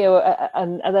differently, or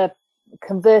are there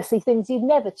conversely things you'd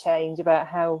never change about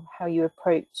how you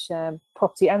approach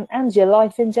property and your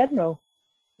life in general?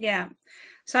 Yeah.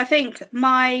 So I think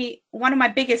one of my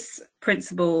biggest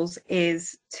principles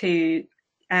is to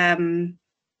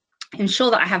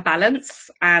ensure that I have balance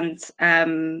and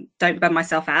don't burn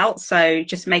myself out. So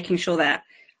just making sure that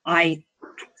I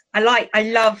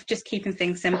love just keeping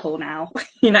things simple now,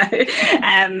 you know,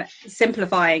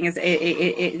 simplifying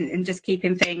and just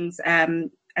keeping things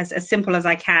as simple as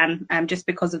I can, just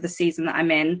because of the season that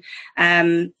I'm in.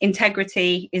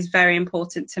 Integrity is very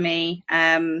important to me,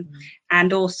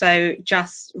 and also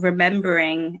just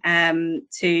remembering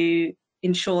to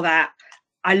ensure that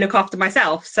I look after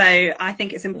myself. So I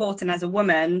think it's important as a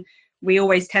woman, we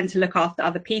always tend to look after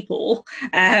other people,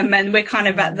 and we're kind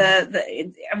of at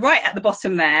the right at the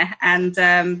bottom there, and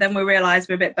then we realize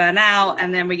we're a bit burnt out,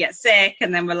 and then we get sick,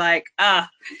 and then we're like, I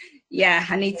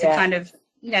need to kind of,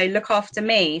 you know, look after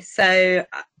me. So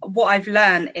what I've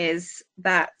learned is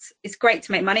that it's great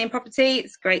to make money in property,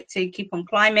 it's great to keep on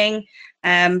climbing,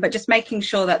 but just making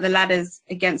sure that the ladder's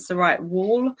against the right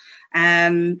wall,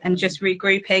 and just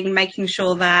regrouping, making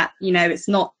sure that, you know, it's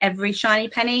not every shiny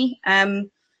penny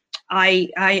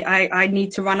I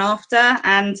need to run after.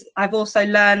 And I've also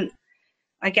learned,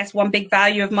 I guess one big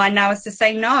value of mine now is to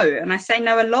say no, and I say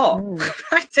no a lot.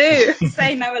 I do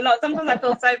say no a lot. Sometimes I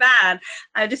feel so bad.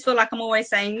 I just feel like I'm always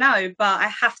saying no, but I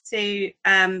have to,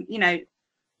 you know,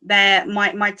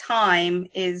 my time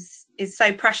is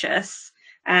so precious,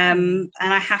 and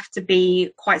I have to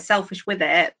be quite selfish with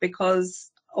it, because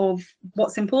of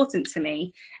what's important to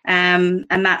me, and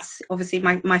that's obviously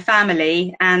my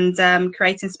family, and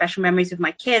creating special memories with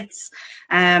my kids,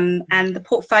 and the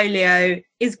portfolio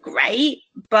is great,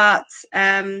 but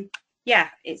yeah,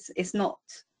 it's not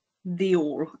the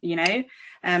all, you know.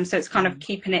 So it's kind of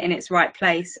keeping it in its right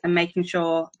place and making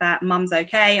sure that mum's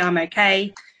okay, I'm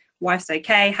okay, wife's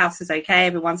okay, house is okay,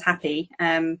 everyone's happy.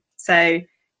 So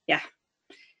yeah.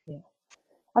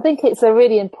 I think it's a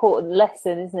really important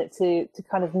lesson, isn't it, to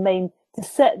kind of to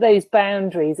set those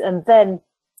boundaries and then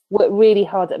work really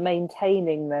hard at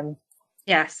maintaining them.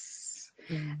 Yes.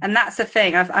 And that's the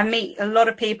thing. I meet a lot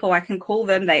of people. I can call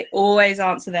them, they always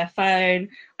answer their phone.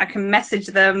 I can message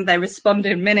them, they respond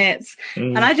in minutes.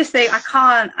 And I just think I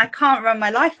can't run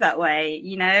my life that way,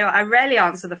 you know. I rarely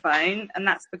answer the phone, and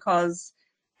that's because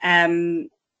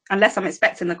unless I'm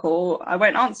expecting the call, I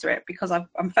won't answer it, because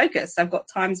I'm focused. I've got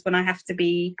times when I have to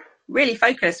be really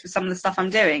focused with some of the stuff I'm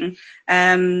doing.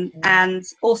 And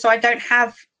also I don't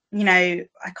have, you know,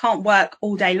 I can't work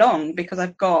all day long, because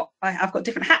I've got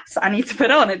different hats that I need to put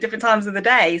on at different times of the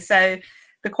day. So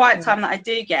the quiet time that I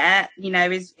do get, you know,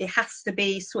 it has to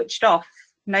be switched off,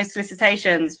 no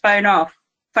solicitations, phone off,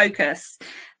 focus.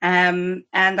 And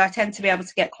I tend to be able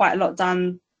to get quite a lot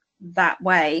done that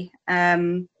way.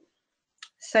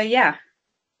 So yeah,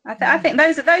 I think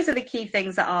those are the key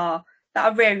things that are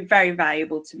very, very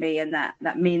valuable to me, and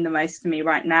that mean the most to me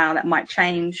right now. That might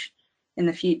change in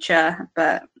the future,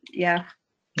 but yeah.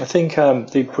 I think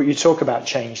you talk about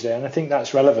change there, and I think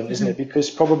that's relevant, isn't it? Because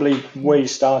probably where you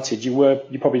started, you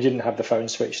probably didn't have the phone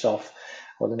switched off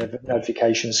or the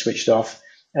notifications switched off,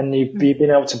 and you've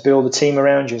been able to build a team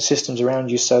around you and systems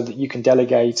around you so that you can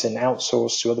delegate and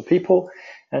outsource to other people.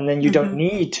 And then you don't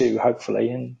need to, hopefully.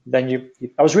 And then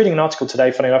I was reading an article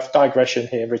today, funny enough, digression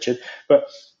here, Richard, but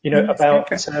you know,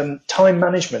 about time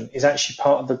management is actually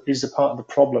part of the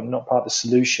problem, not part of the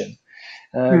solution.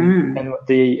 And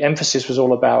the emphasis was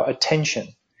all about attention,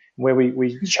 where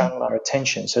we channel our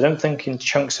attention. So don't think in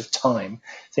chunks of time,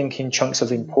 think in chunks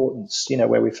of importance, you know,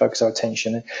 where we focus our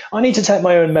attention. And I need to take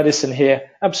my own medicine here.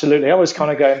 Absolutely. I was kind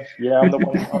of going, yeah, I'm the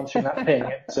one answering that thing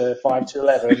at 5 to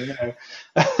 11, you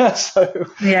know. So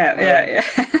yeah.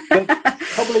 But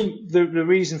probably the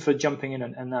reason for jumping in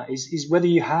and that is whether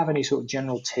you have any sort of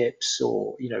general tips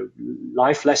or, you know,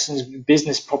 life lessons,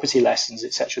 business property lessons,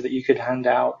 etc., that you could hand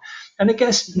out. And I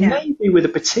guess maybe with a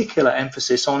particular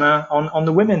emphasis on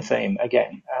the women theme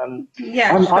again. I'm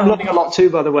learning a lot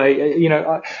too, by the way. You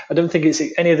know, I don't think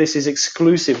any of this is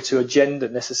exclusive to a gender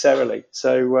necessarily.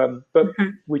 So, but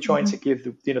we're trying to give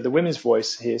the women's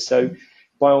voice here. So,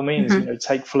 by all means, you know,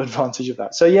 take full advantage of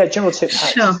that. So, yeah, general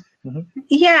tips. Sure.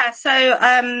 Yeah. So,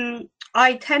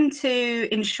 I tend to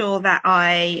ensure that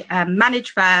I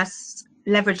manage first,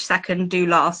 leverage second, do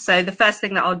last. So the first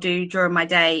thing that I'll do during my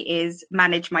day is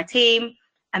manage my team,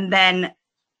 and then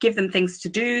give them things to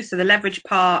do. So the leverage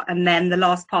part, and then the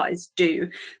last part is do.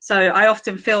 So I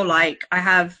often feel like I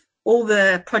have all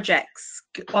the projects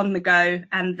on the go,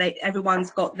 and everyone's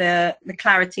got the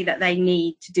clarity that they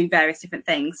need to do various different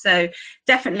things. So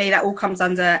definitely that all comes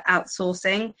under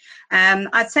outsourcing.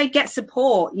 I'd say get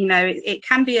support. You know, it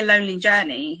can be a lonely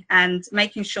journey, and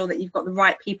making sure that you've got the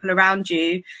right people around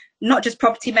you, not just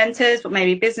property mentors, but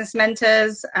maybe business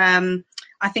mentors.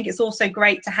 I think it's also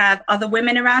great to have other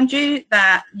women around you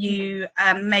that you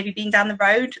maybe been down the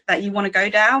road that you want to go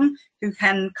down, who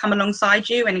can come alongside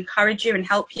you and encourage you and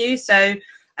help you. So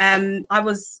I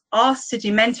was asked to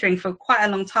do mentoring for quite a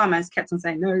long time. I just kept on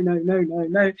saying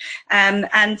no.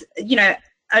 And you know,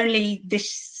 only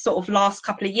this sort of last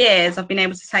couple of years I've been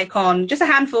able to take on just a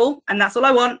handful, and that's all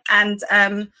I want.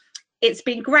 And it's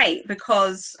been great,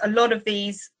 because a lot of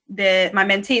my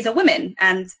mentees are women,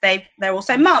 and they're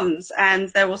also mums, and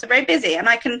they're also very busy, and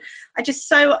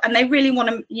and they really want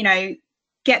to, you know,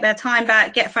 get their time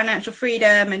back, get financial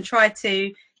freedom, and try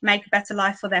to make a better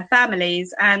life for their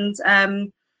families. And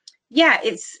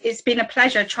it's been a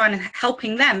pleasure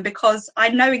helping them, because I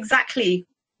know exactly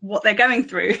what they're going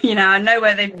through. You know, I know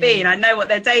where they've been, I know what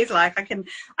their day's like.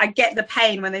 I get the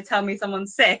pain when they tell me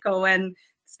someone's sick, or when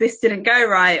this didn't go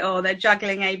right, or they're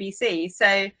juggling ABC.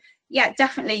 So yeah,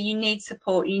 definitely you need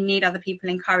support. You need other people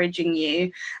encouraging you.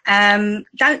 Don't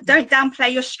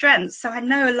downplay your strengths. So I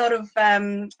know a lot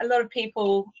of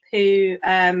people who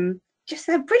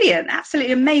they're brilliant,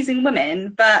 absolutely amazing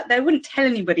women, but they wouldn't tell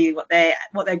anybody what they're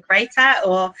great at,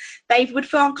 or they would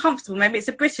feel uncomfortable. Maybe it's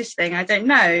a British thing, I don't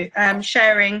know,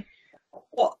 sharing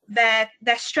what their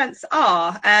strengths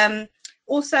are.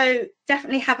 Also,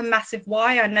 definitely have a massive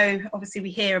why. I know obviously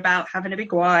we hear about having a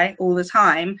big why all the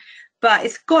time, but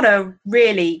it's got to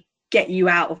really get you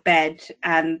out of bed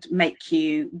and make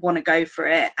you want to go for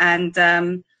it. And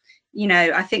you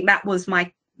know, I think that was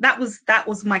my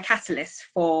catalyst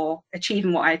for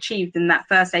achieving what I achieved in that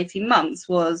first 18 months.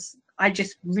 Was I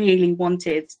just really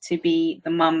wanted to be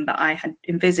the mum that I had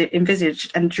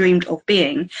envisaged and dreamed of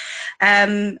being.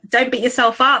 Don't beat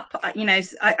yourself up. You know,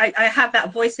 I have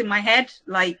that voice in my head,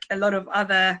 like a lot of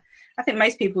other, I think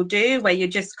most people do, where you're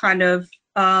just kind of,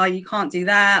 oh, you can't do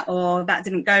that, or that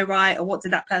didn't go right, or what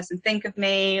did that person think of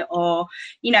me, or,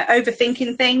 you know,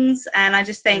 overthinking things. And I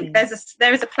just think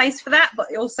there is a place for that,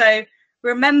 but also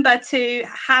remember to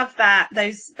have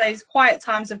those quiet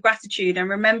times of gratitude, and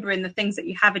remembering the things that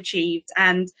you have achieved,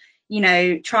 and, you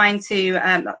know, trying to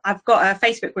I've got a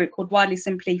Facebook group called Wildly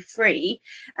Simply Free,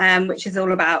 which is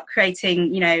all about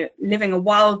creating, you know, living your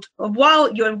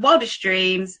wildest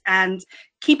dreams, and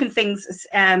keeping things,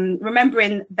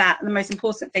 remembering that the most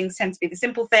important things tend to be the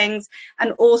simple things,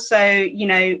 and also, you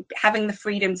know, having the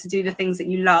freedom to do the things that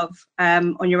you love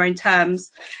on your own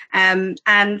terms. And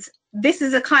this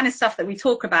is the kind of stuff that we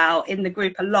talk about in the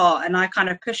group a lot, and I kind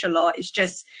of push a lot. It's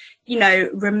just, you know,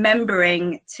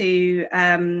 remembering to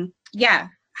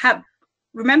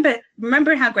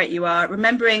remembering how great you are,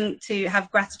 remembering to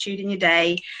have gratitude in your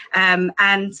day,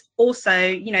 and also,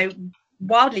 you know,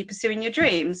 wildly pursuing your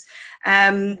dreams,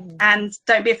 and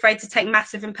don't be afraid to take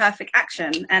massive imperfect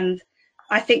action. And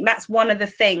I think that's one of the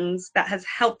things that has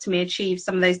helped me achieve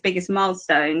some of those biggest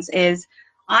milestones is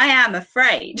I am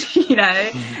afraid, you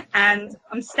know, and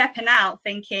I'm stepping out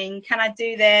thinking, can I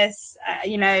do this?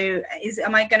 You know,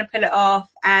 am I going to pull it off?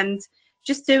 And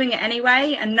just doing it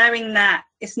anyway, and knowing that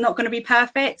it's not going to be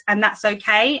perfect, and that's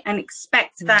okay, and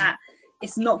expect that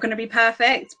it's not going to be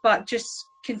perfect, but just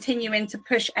continuing to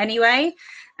push anyway.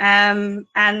 And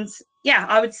yeah,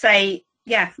 I would say,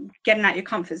 yeah, getting out your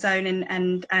comfort zone,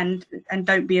 and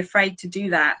don't be afraid to do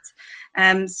that.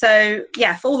 So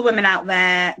yeah, for all the women out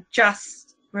there,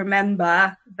 just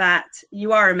remember that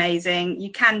you are amazing.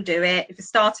 You can do it. If you're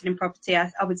starting in property,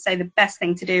 I would say the best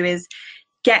thing to do is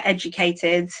get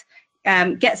educated,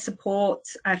 get support.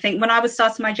 I think when I was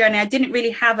starting my journey, I didn't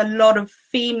really have a lot of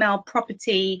female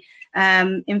property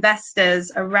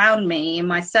investors around me in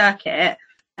my circuit.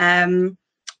 And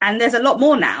there's a lot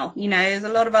more now, you know, there's a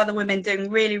lot of other women doing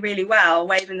really, really well,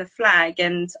 waving the flag.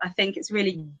 And I think it's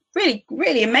really, really,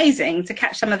 really amazing to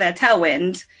catch some of their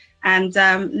tailwind and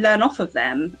learn off of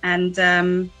them. And,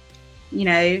 you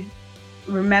know,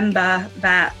 remember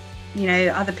that, you know,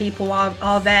 other people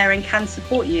are there and can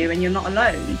support you, and you're not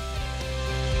alone.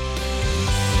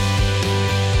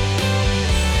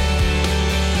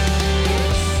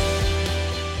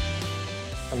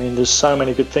 I mean, there's so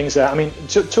many good things there. I mean,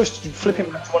 just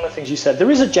flipping back to one of the things you said, there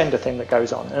is a gender thing that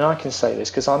goes on, and I can say this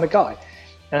because I'm a guy.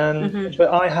 But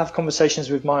I have conversations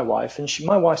with my wife, and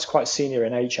my wife's quite senior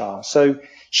in HR, so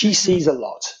she sees a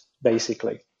lot,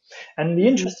 basically. And the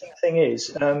interesting thing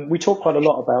is, we talk quite a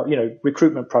lot about, you know,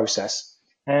 recruitment process.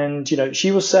 And, you know,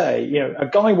 she will say, you know, a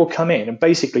guy will come in and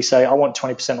basically say, I want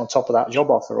 20% on top of that job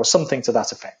offer, or something to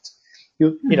that effect.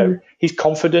 You know, he's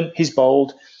confident, he's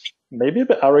bold, maybe a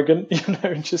bit arrogant, you know,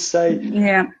 and just say,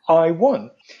 yeah, I won.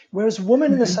 Whereas a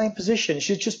woman in the same position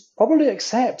should just probably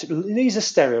accept these are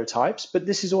stereotypes, but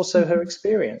this is also her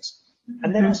experience.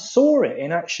 And then I saw it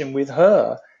in action with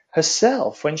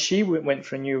herself when she went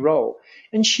for a new role.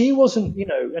 And she wasn't, you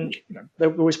know, and you know, there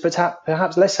was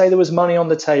perhaps, let's say there was money on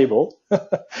the table.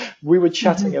 We were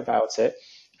chatting about it.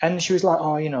 And she was like,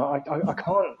 oh, you know, I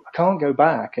can't go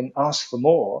back and ask for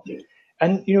more.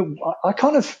 And, you know, I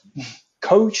kind of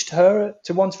coached her,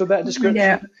 to want of a better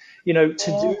description, you know,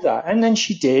 to do that. And then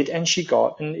she did, and she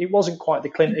got, and it wasn't quite the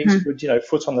Clint Eastwood, you know,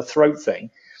 foot on the throat thing.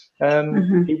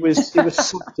 It was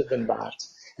softer than that.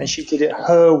 And she did it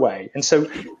her way. And so,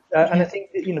 and I think,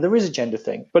 you know, there is a gender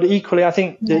thing, but equally, I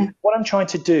think that what I'm trying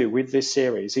to do with this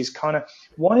series is kind of,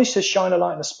 one is to shine a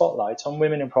light and a spotlight on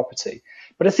women in property.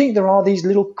 But I think there are these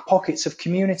little pockets of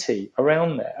community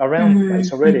around the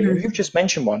place already. And you've just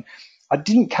mentioned one. I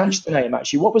didn't catch the name,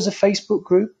 actually. What was the Facebook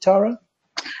group, Tara?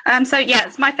 So yeah,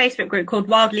 it's my Facebook group called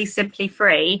Wildly Simply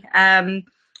Free.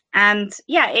 And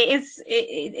yeah,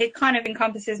 it kind of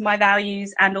encompasses my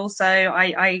values, and also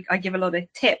I give a lot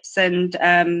of tips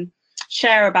and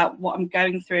share about what I'm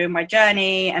going through in my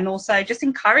journey, and also just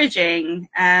encouraging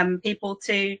people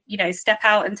to, you know, step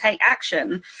out and take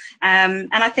action. And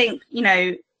I think, you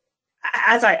know,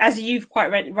 as you've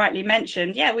quite rightly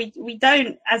mentioned, yeah, we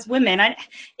don't, as women, it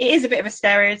is a bit of a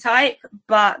stereotype,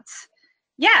 but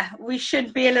yeah, we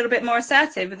should be a little bit more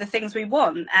assertive with the things we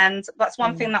want. And that's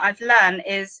one thing that I've learned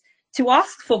is to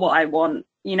ask for what I want,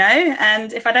 you know,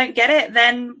 and if I don't get it,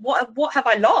 then what have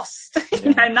I lost?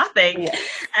 You know, nothing. Yeah.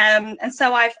 And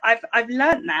so I've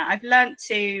learned that. I've learned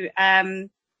to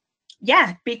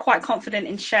be quite confident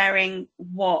in sharing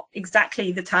what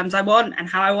exactly the terms I want and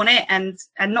how I want it, and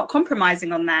not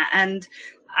compromising on that. And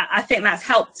I think that's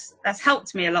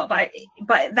helped me a lot, but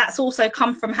that's also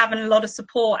come from having a lot of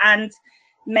support and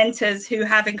mentors who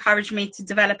have encouraged me to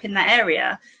develop in that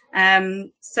area.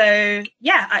 So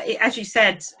yeah, as you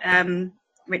said,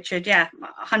 Richard,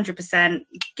 100%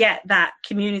 get that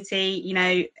community, you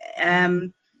know,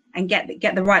 and get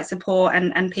the right support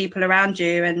and people around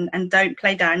you, and don't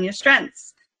play down your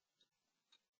strengths.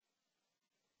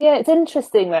 Yeah, it's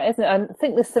interesting, that, isn't it? I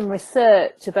think there's some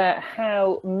research about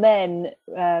how men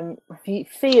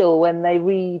feel when they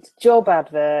read job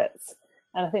adverts,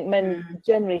 and I think men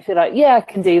generally feel like, yeah, I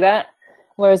can do that,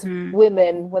 whereas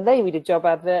women, when they read a job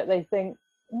advert, they think,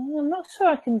 I'm not sure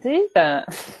I can do that,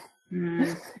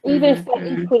 even if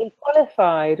they're equally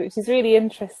qualified, which is really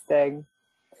interesting.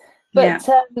 But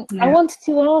I wanted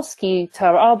to ask you,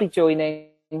 Tara, I'll be joining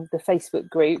the Facebook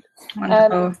group.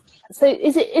 Wonderful. So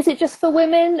is it just for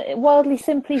women, Wildly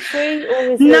Simply Free,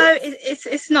 or is no,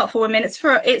 it's not for women. It's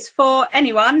for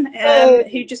anyone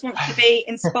who just wants to be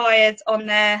inspired on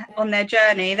their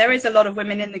journey. There is a lot of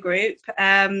women in the group,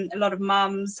 a lot of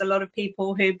mums, a lot of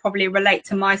people who probably relate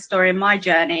to my story and my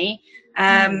journey.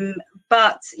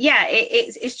 But yeah,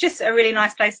 it's just a really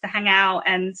nice place to hang out,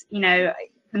 and you know,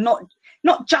 not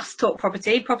just talk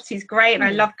property. Property is great, and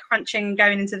I love crunching and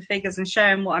going into the figures and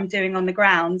showing what I'm doing on the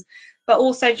ground, but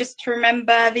also just to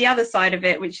remember the other side of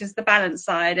it, which is the balance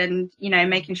side, and you know,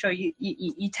 making sure you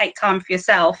take time for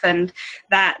yourself, and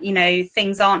that, you know,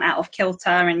 things aren't out of kilter,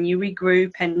 and you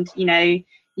regroup, and you know,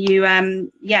 you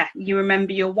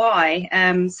remember your why.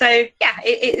 So yeah,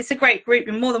 it's a great group.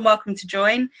 You're more than welcome to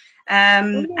join.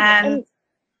 And sorry,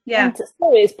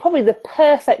 it's probably the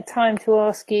perfect time to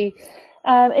ask you,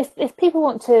 if people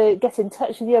want to get in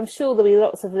touch with you. I'm sure there'll be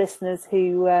lots of listeners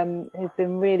who've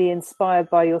been really inspired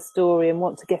by your story and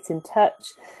want to get in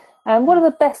touch. What are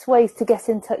the best ways to get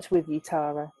in touch with you,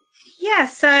 Tara? Yeah,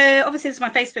 so obviously it's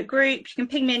my Facebook group. You can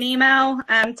ping me an email,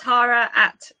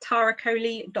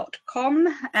 tara@taracoley.com,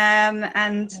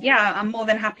 and yeah, I'm more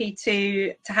than happy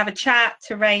to have a chat,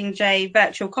 to arrange a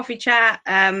virtual coffee chat,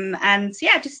 and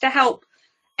yeah, just to help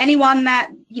anyone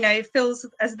that, you know, feels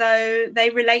as though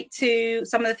they relate to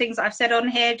some of the things that I've said on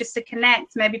here, just to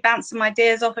connect, maybe bounce some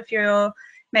ideas off if you're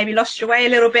maybe lost your way a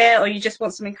little bit, or you just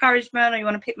want some encouragement, or you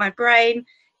want to pick my brain.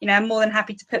 You know, I'm more than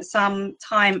happy to put some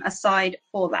time aside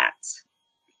for that.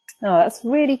 Oh, that's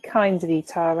really kind of you,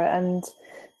 Tara, and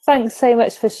thanks so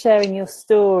much for sharing your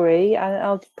story. And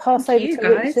I'll pass over to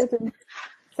Richard and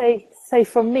say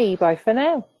from me, bye for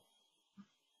now.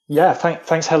 Yeah,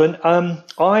 thanks, Helen. I'm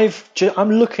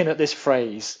looking at this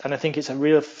phrase, and I think it's a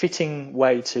real fitting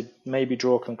way to maybe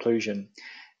draw a conclusion.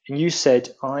 And you said,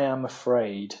 "I am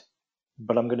afraid,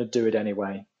 but I'm going to do it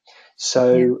anyway."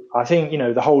 So I think, you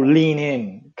know, the whole lean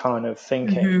in kind of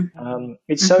thinking,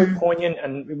 it's so poignant,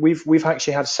 and we've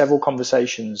actually had several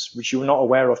conversations which you were not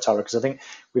aware of, Tara, because I think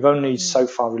we've only so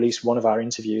far released one of our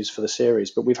interviews for the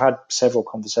series, but we've had several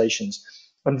conversations,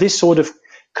 and this sort of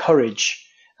courage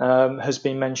has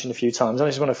been mentioned a few times. I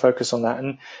just want to focus on that,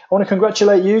 and I want to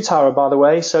congratulate you, Tara, by the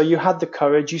way. So you had the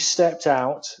courage, you stepped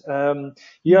out,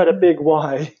 you had a big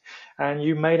why, and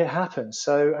you made it happen.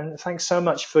 So, and thanks so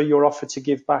much for your offer to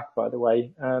give back, by the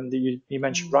way, that you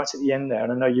mentioned right at the end there,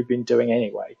 and I know you've been doing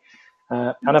anyway.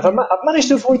 And I've managed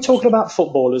to avoid talking about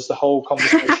footballers the whole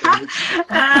conversation.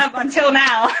 Until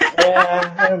now.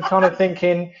 Yeah, I'm kind of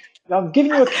thinking, I'm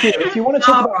giving you a cue. If you want to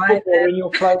talk about football in your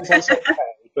clothes, that's okay.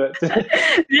 But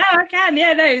no, I can.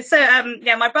 Yeah, no. So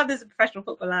my brother's a professional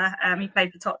footballer. He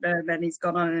played for Tottenham, and he's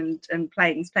gone on and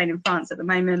playing. He's playing in France at the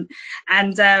moment.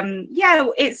 And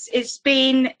it's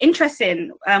been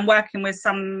interesting working with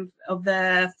some of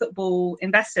the football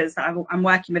investors that I'm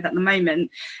working with at the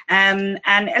moment. And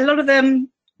a lot of them,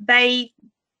 they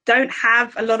don't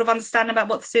have a lot of understanding about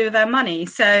what to do with their money.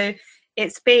 So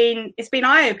it's been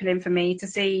eye-opening for me to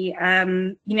see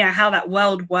how that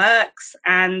world works,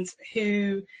 and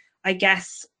who, I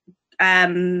guess,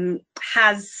 who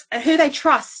they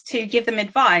trust to give them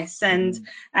advice, and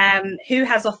who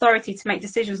has authority to make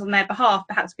decisions on their behalf,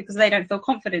 perhaps because they don't feel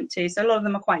confident to. So a lot of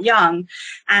them are quite young,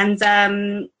 and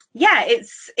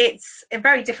it's a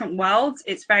very different world.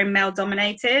 It's very male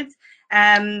dominated,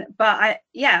 but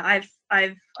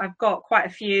I've got quite a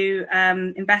few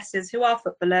investors who are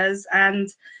footballers, and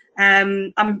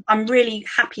I'm really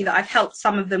happy that I've helped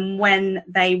some of them when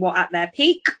they were at their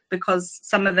peak, because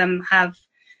some of them have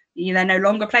they're no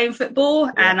longer playing football.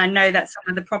 And I know that some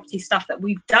of the property stuff that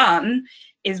we've done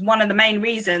is one of the main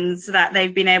reasons that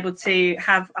they've been able to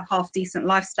have a half decent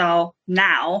lifestyle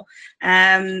now.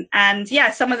 And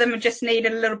some of them just need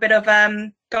a little bit of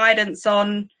guidance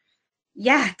on,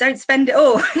 don't spend it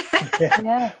all.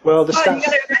 Well, the stats,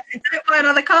 don't buy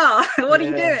another car. What are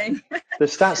you doing? The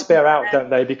stats bear out,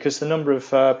 don't they? Because the number of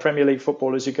Premier League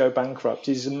footballers who go bankrupt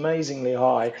is amazingly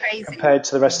high compared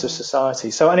to the rest of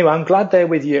society. So anyway, I'm glad they're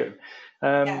with you.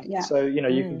 So,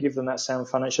 you can give them that sound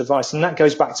financial advice. And that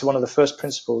goes back to one of the first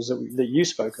principles that you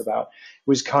spoke about,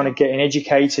 was kind of getting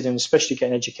educated, and especially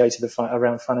getting educated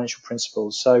around financial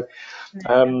principles. So,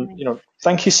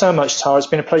 thank you so much, Tara. It's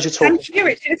been a pleasure talking to you. Thank you,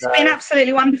 Richard. It's been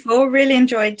absolutely wonderful. Really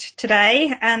enjoyed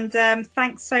today. And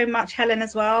thanks so much, Helen,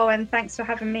 as well. And thanks for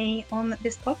having me on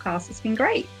this podcast. It's been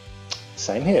great.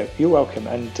 Same here. You're welcome.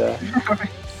 And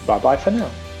bye-bye for now.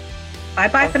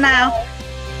 Bye-bye for now.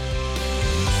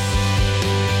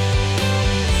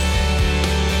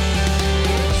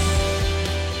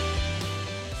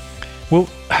 Well,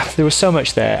 there was so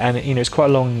much there, and it's quite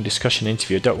a long discussion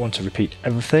interview. I don't want to repeat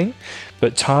everything,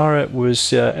 but Tara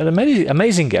was an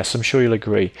amazing guest, I'm sure you'll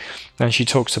agree. And she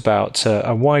talks about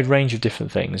a wide range of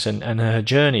different things and her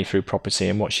journey through property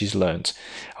and what she's learnt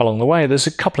along the way. There's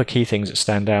a couple of key things that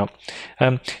stand out.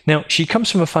 Now, she comes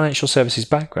from a financial services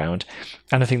background,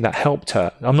 and I think that helped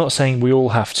her. I'm not saying we all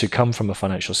have to come from a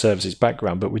financial services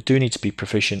background, but we do need to be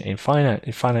proficient in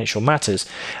financial matters,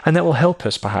 and that will help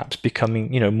us perhaps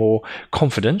becoming, more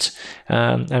confident,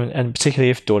 and particularly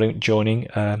if talking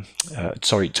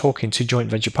to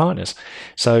joint venture partners.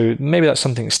 So maybe that's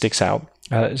something that sticks out.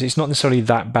 It's not necessarily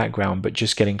that background, but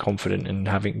just getting confident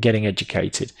and getting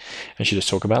educated. And she does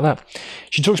talk about that.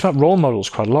 She talks about role models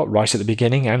quite a lot, right at the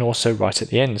beginning and also right at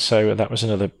the end. So that was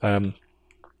another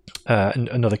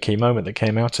key moment that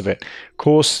came out of it. Of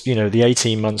course, the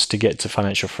 18 months to get to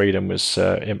financial freedom was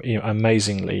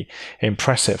amazingly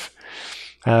impressive.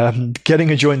 Getting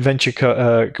a joint venture,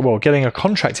 getting a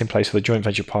contract in place with a joint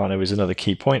venture partner was another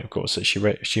key point, of course, that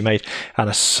she made, and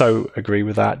I so agree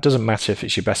with that. Doesn't matter if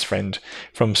it's your best friend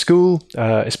from school,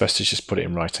 it's best to just put it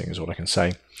in writing, is all I can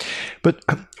say. But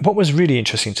what was really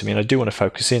interesting to me, and I do want to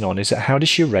focus in on, is that how did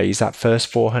she raise that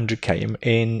first 400k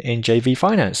in JV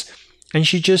finance? And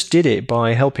she just did it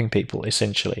by helping people,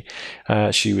 essentially.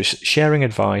 She was sharing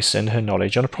advice and her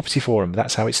knowledge on a property forum.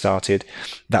 That's how it started.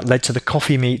 That led to the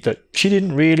coffee meet that she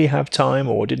didn't really have time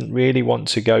or didn't really want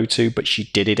to go to, but she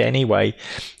did it anyway.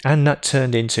 And that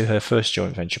turned into her first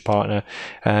joint venture partner,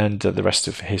 and the rest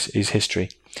of is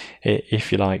history,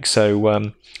 if you like.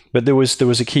 So, but there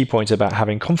was a key point about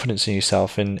having confidence in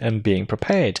yourself and being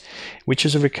prepared, which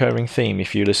is a recurring theme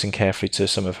if you listen carefully to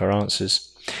some of her answers.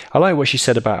 I like what she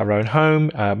said about her own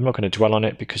home. I'm not going to dwell on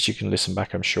it because you can listen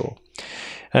back, I'm sure.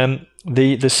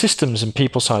 The systems and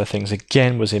people side of things,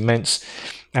 again, was immense.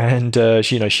 And,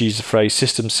 she's the phrase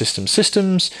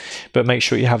systems, but make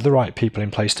sure you have the right people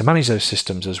in place to manage those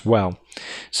systems as well.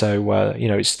 So,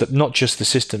 it's not just the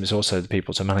system, it's also the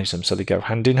people to manage them. So they go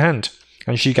hand in hand.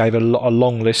 And she gave a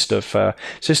long list of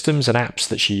systems and apps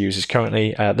that she uses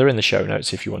currently. They're in the show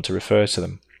notes if you want to refer to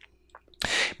them.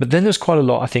 But then there's quite a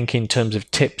lot, I think, in terms of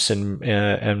tips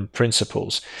and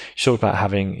principles. She talked about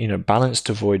having, balance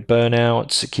to avoid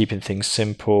burnout, keeping things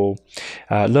simple,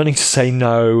 learning to say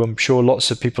no. I'm sure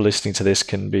lots of people listening to this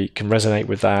can resonate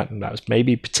with that, and that was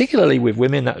maybe particularly with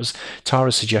women. That was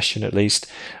Tara's suggestion, at least,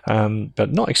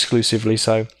 but not exclusively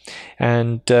so.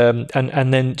 And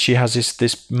then she has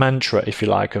this mantra, if you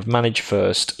like, of manage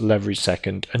first, leverage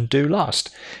second, and do last.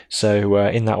 So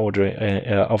in that order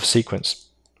of sequence.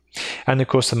 And of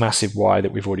course the massive why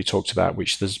that we've already talked about,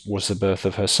 which was the birth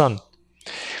of her son.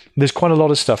 There's quite a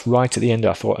lot of stuff right at the end.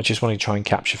 I thought I just wanted to try and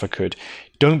capture if I could.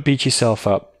 Don't beat yourself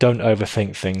up. Don't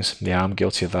overthink things. Yeah, I'm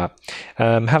guilty of that.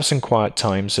 Have some quiet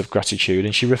times of gratitude.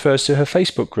 And she refers to her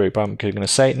Facebook group. I'm going to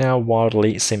say it now.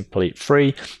 Wildly Simply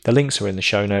Free. The links are in the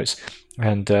show notes.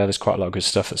 And there's quite a lot of good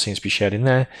stuff that seems to be shared in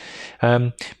there.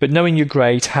 But knowing you're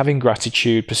great, having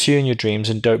gratitude, pursuing your dreams,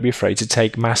 and don't be afraid to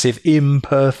take massive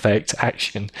imperfect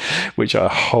action, which I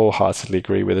wholeheartedly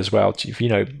agree with as well. If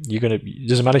it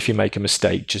doesn't matter if you make a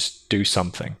mistake, just do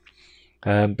something.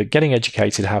 But getting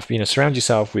educated, surround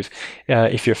yourself with,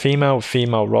 if you're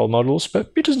female role models,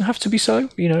 but it doesn't have to be so.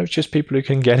 Just people who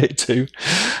can get it too,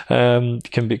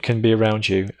 can be around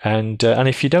you. And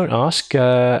if you don't ask,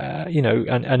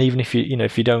 and even if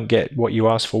you don't get what you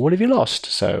asked for, what have you lost?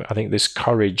 So I think this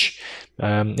courage.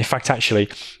 In fact, actually,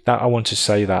 that I want to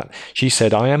say that she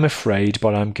said, "I am afraid,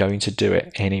 but I'm going to do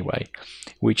it anyway."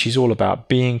 Which is all about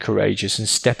being courageous and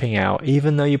stepping out,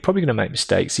 even though you're probably going to make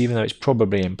mistakes, even though it's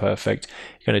probably imperfect,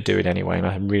 you're going to do it anyway. And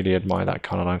I really admire that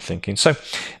kind of line of thinking. So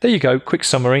there you go. Quick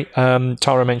summary.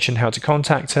 Tara mentioned how to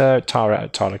contact her. Tara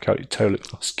at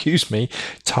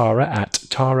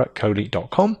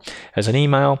taracoley.com as an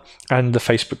email, and the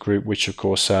Facebook group, which of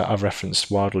course I've referenced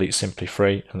wildly. It's simply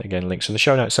free, and again, links in the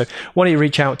show notes. So why don't you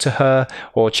reach out to her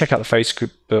or check out the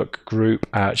Facebook group.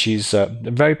 She's a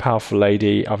very powerful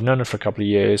lady. I've known her for a couple of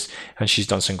years, and she's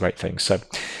done some great things. So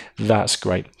that's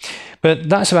great. But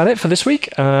that's about it for this week.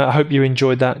 I hope you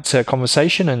enjoyed that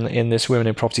conversation in this Women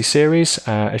in Property series.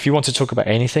 If you want to talk about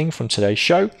anything from today's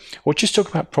show, or just talk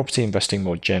about property investing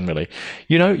more generally,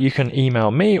 you can email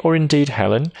me or indeed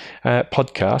Helen,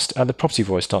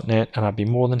 podcast@thepropertyvoice.net, and I'd be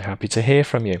more than happy to hear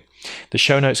from you. The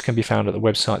show notes can be found at the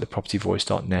website,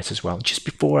 thepropertyvoice.net as well. Just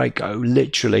before I go,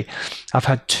 literally, I've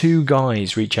had 2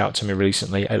 guys reach out to me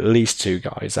recently, at least 2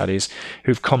 guys, that is,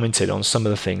 who've commented on some of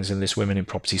the things in this Women in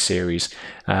Property series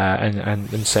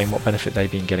and saying what benefit they've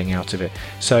been getting out of it.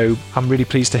 So I'm really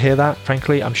pleased to hear that,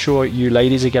 frankly. I'm sure you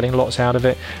ladies are getting lots out of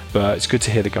it, but it's good to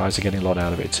hear the guys are getting a lot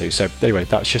out of it too. So anyway,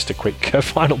 that's just a quick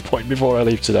final point before I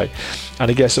leave today.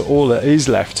 And I guess all that is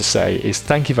left to say is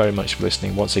thank you very much for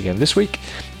listening once again this week.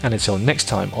 And until next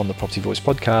time on the Property Voice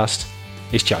podcast,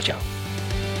 it's ciao ciao.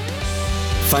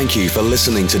 Thank you for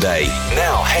listening today.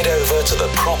 Now head over to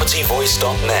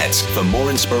thepropertyvoice.net for more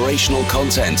inspirational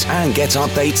content and get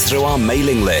updates through our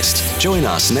mailing list. Join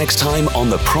us next time on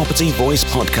the Property Voice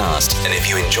podcast. And if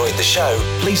you enjoyed the show,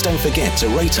 please don't forget to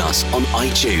rate us on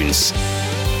iTunes.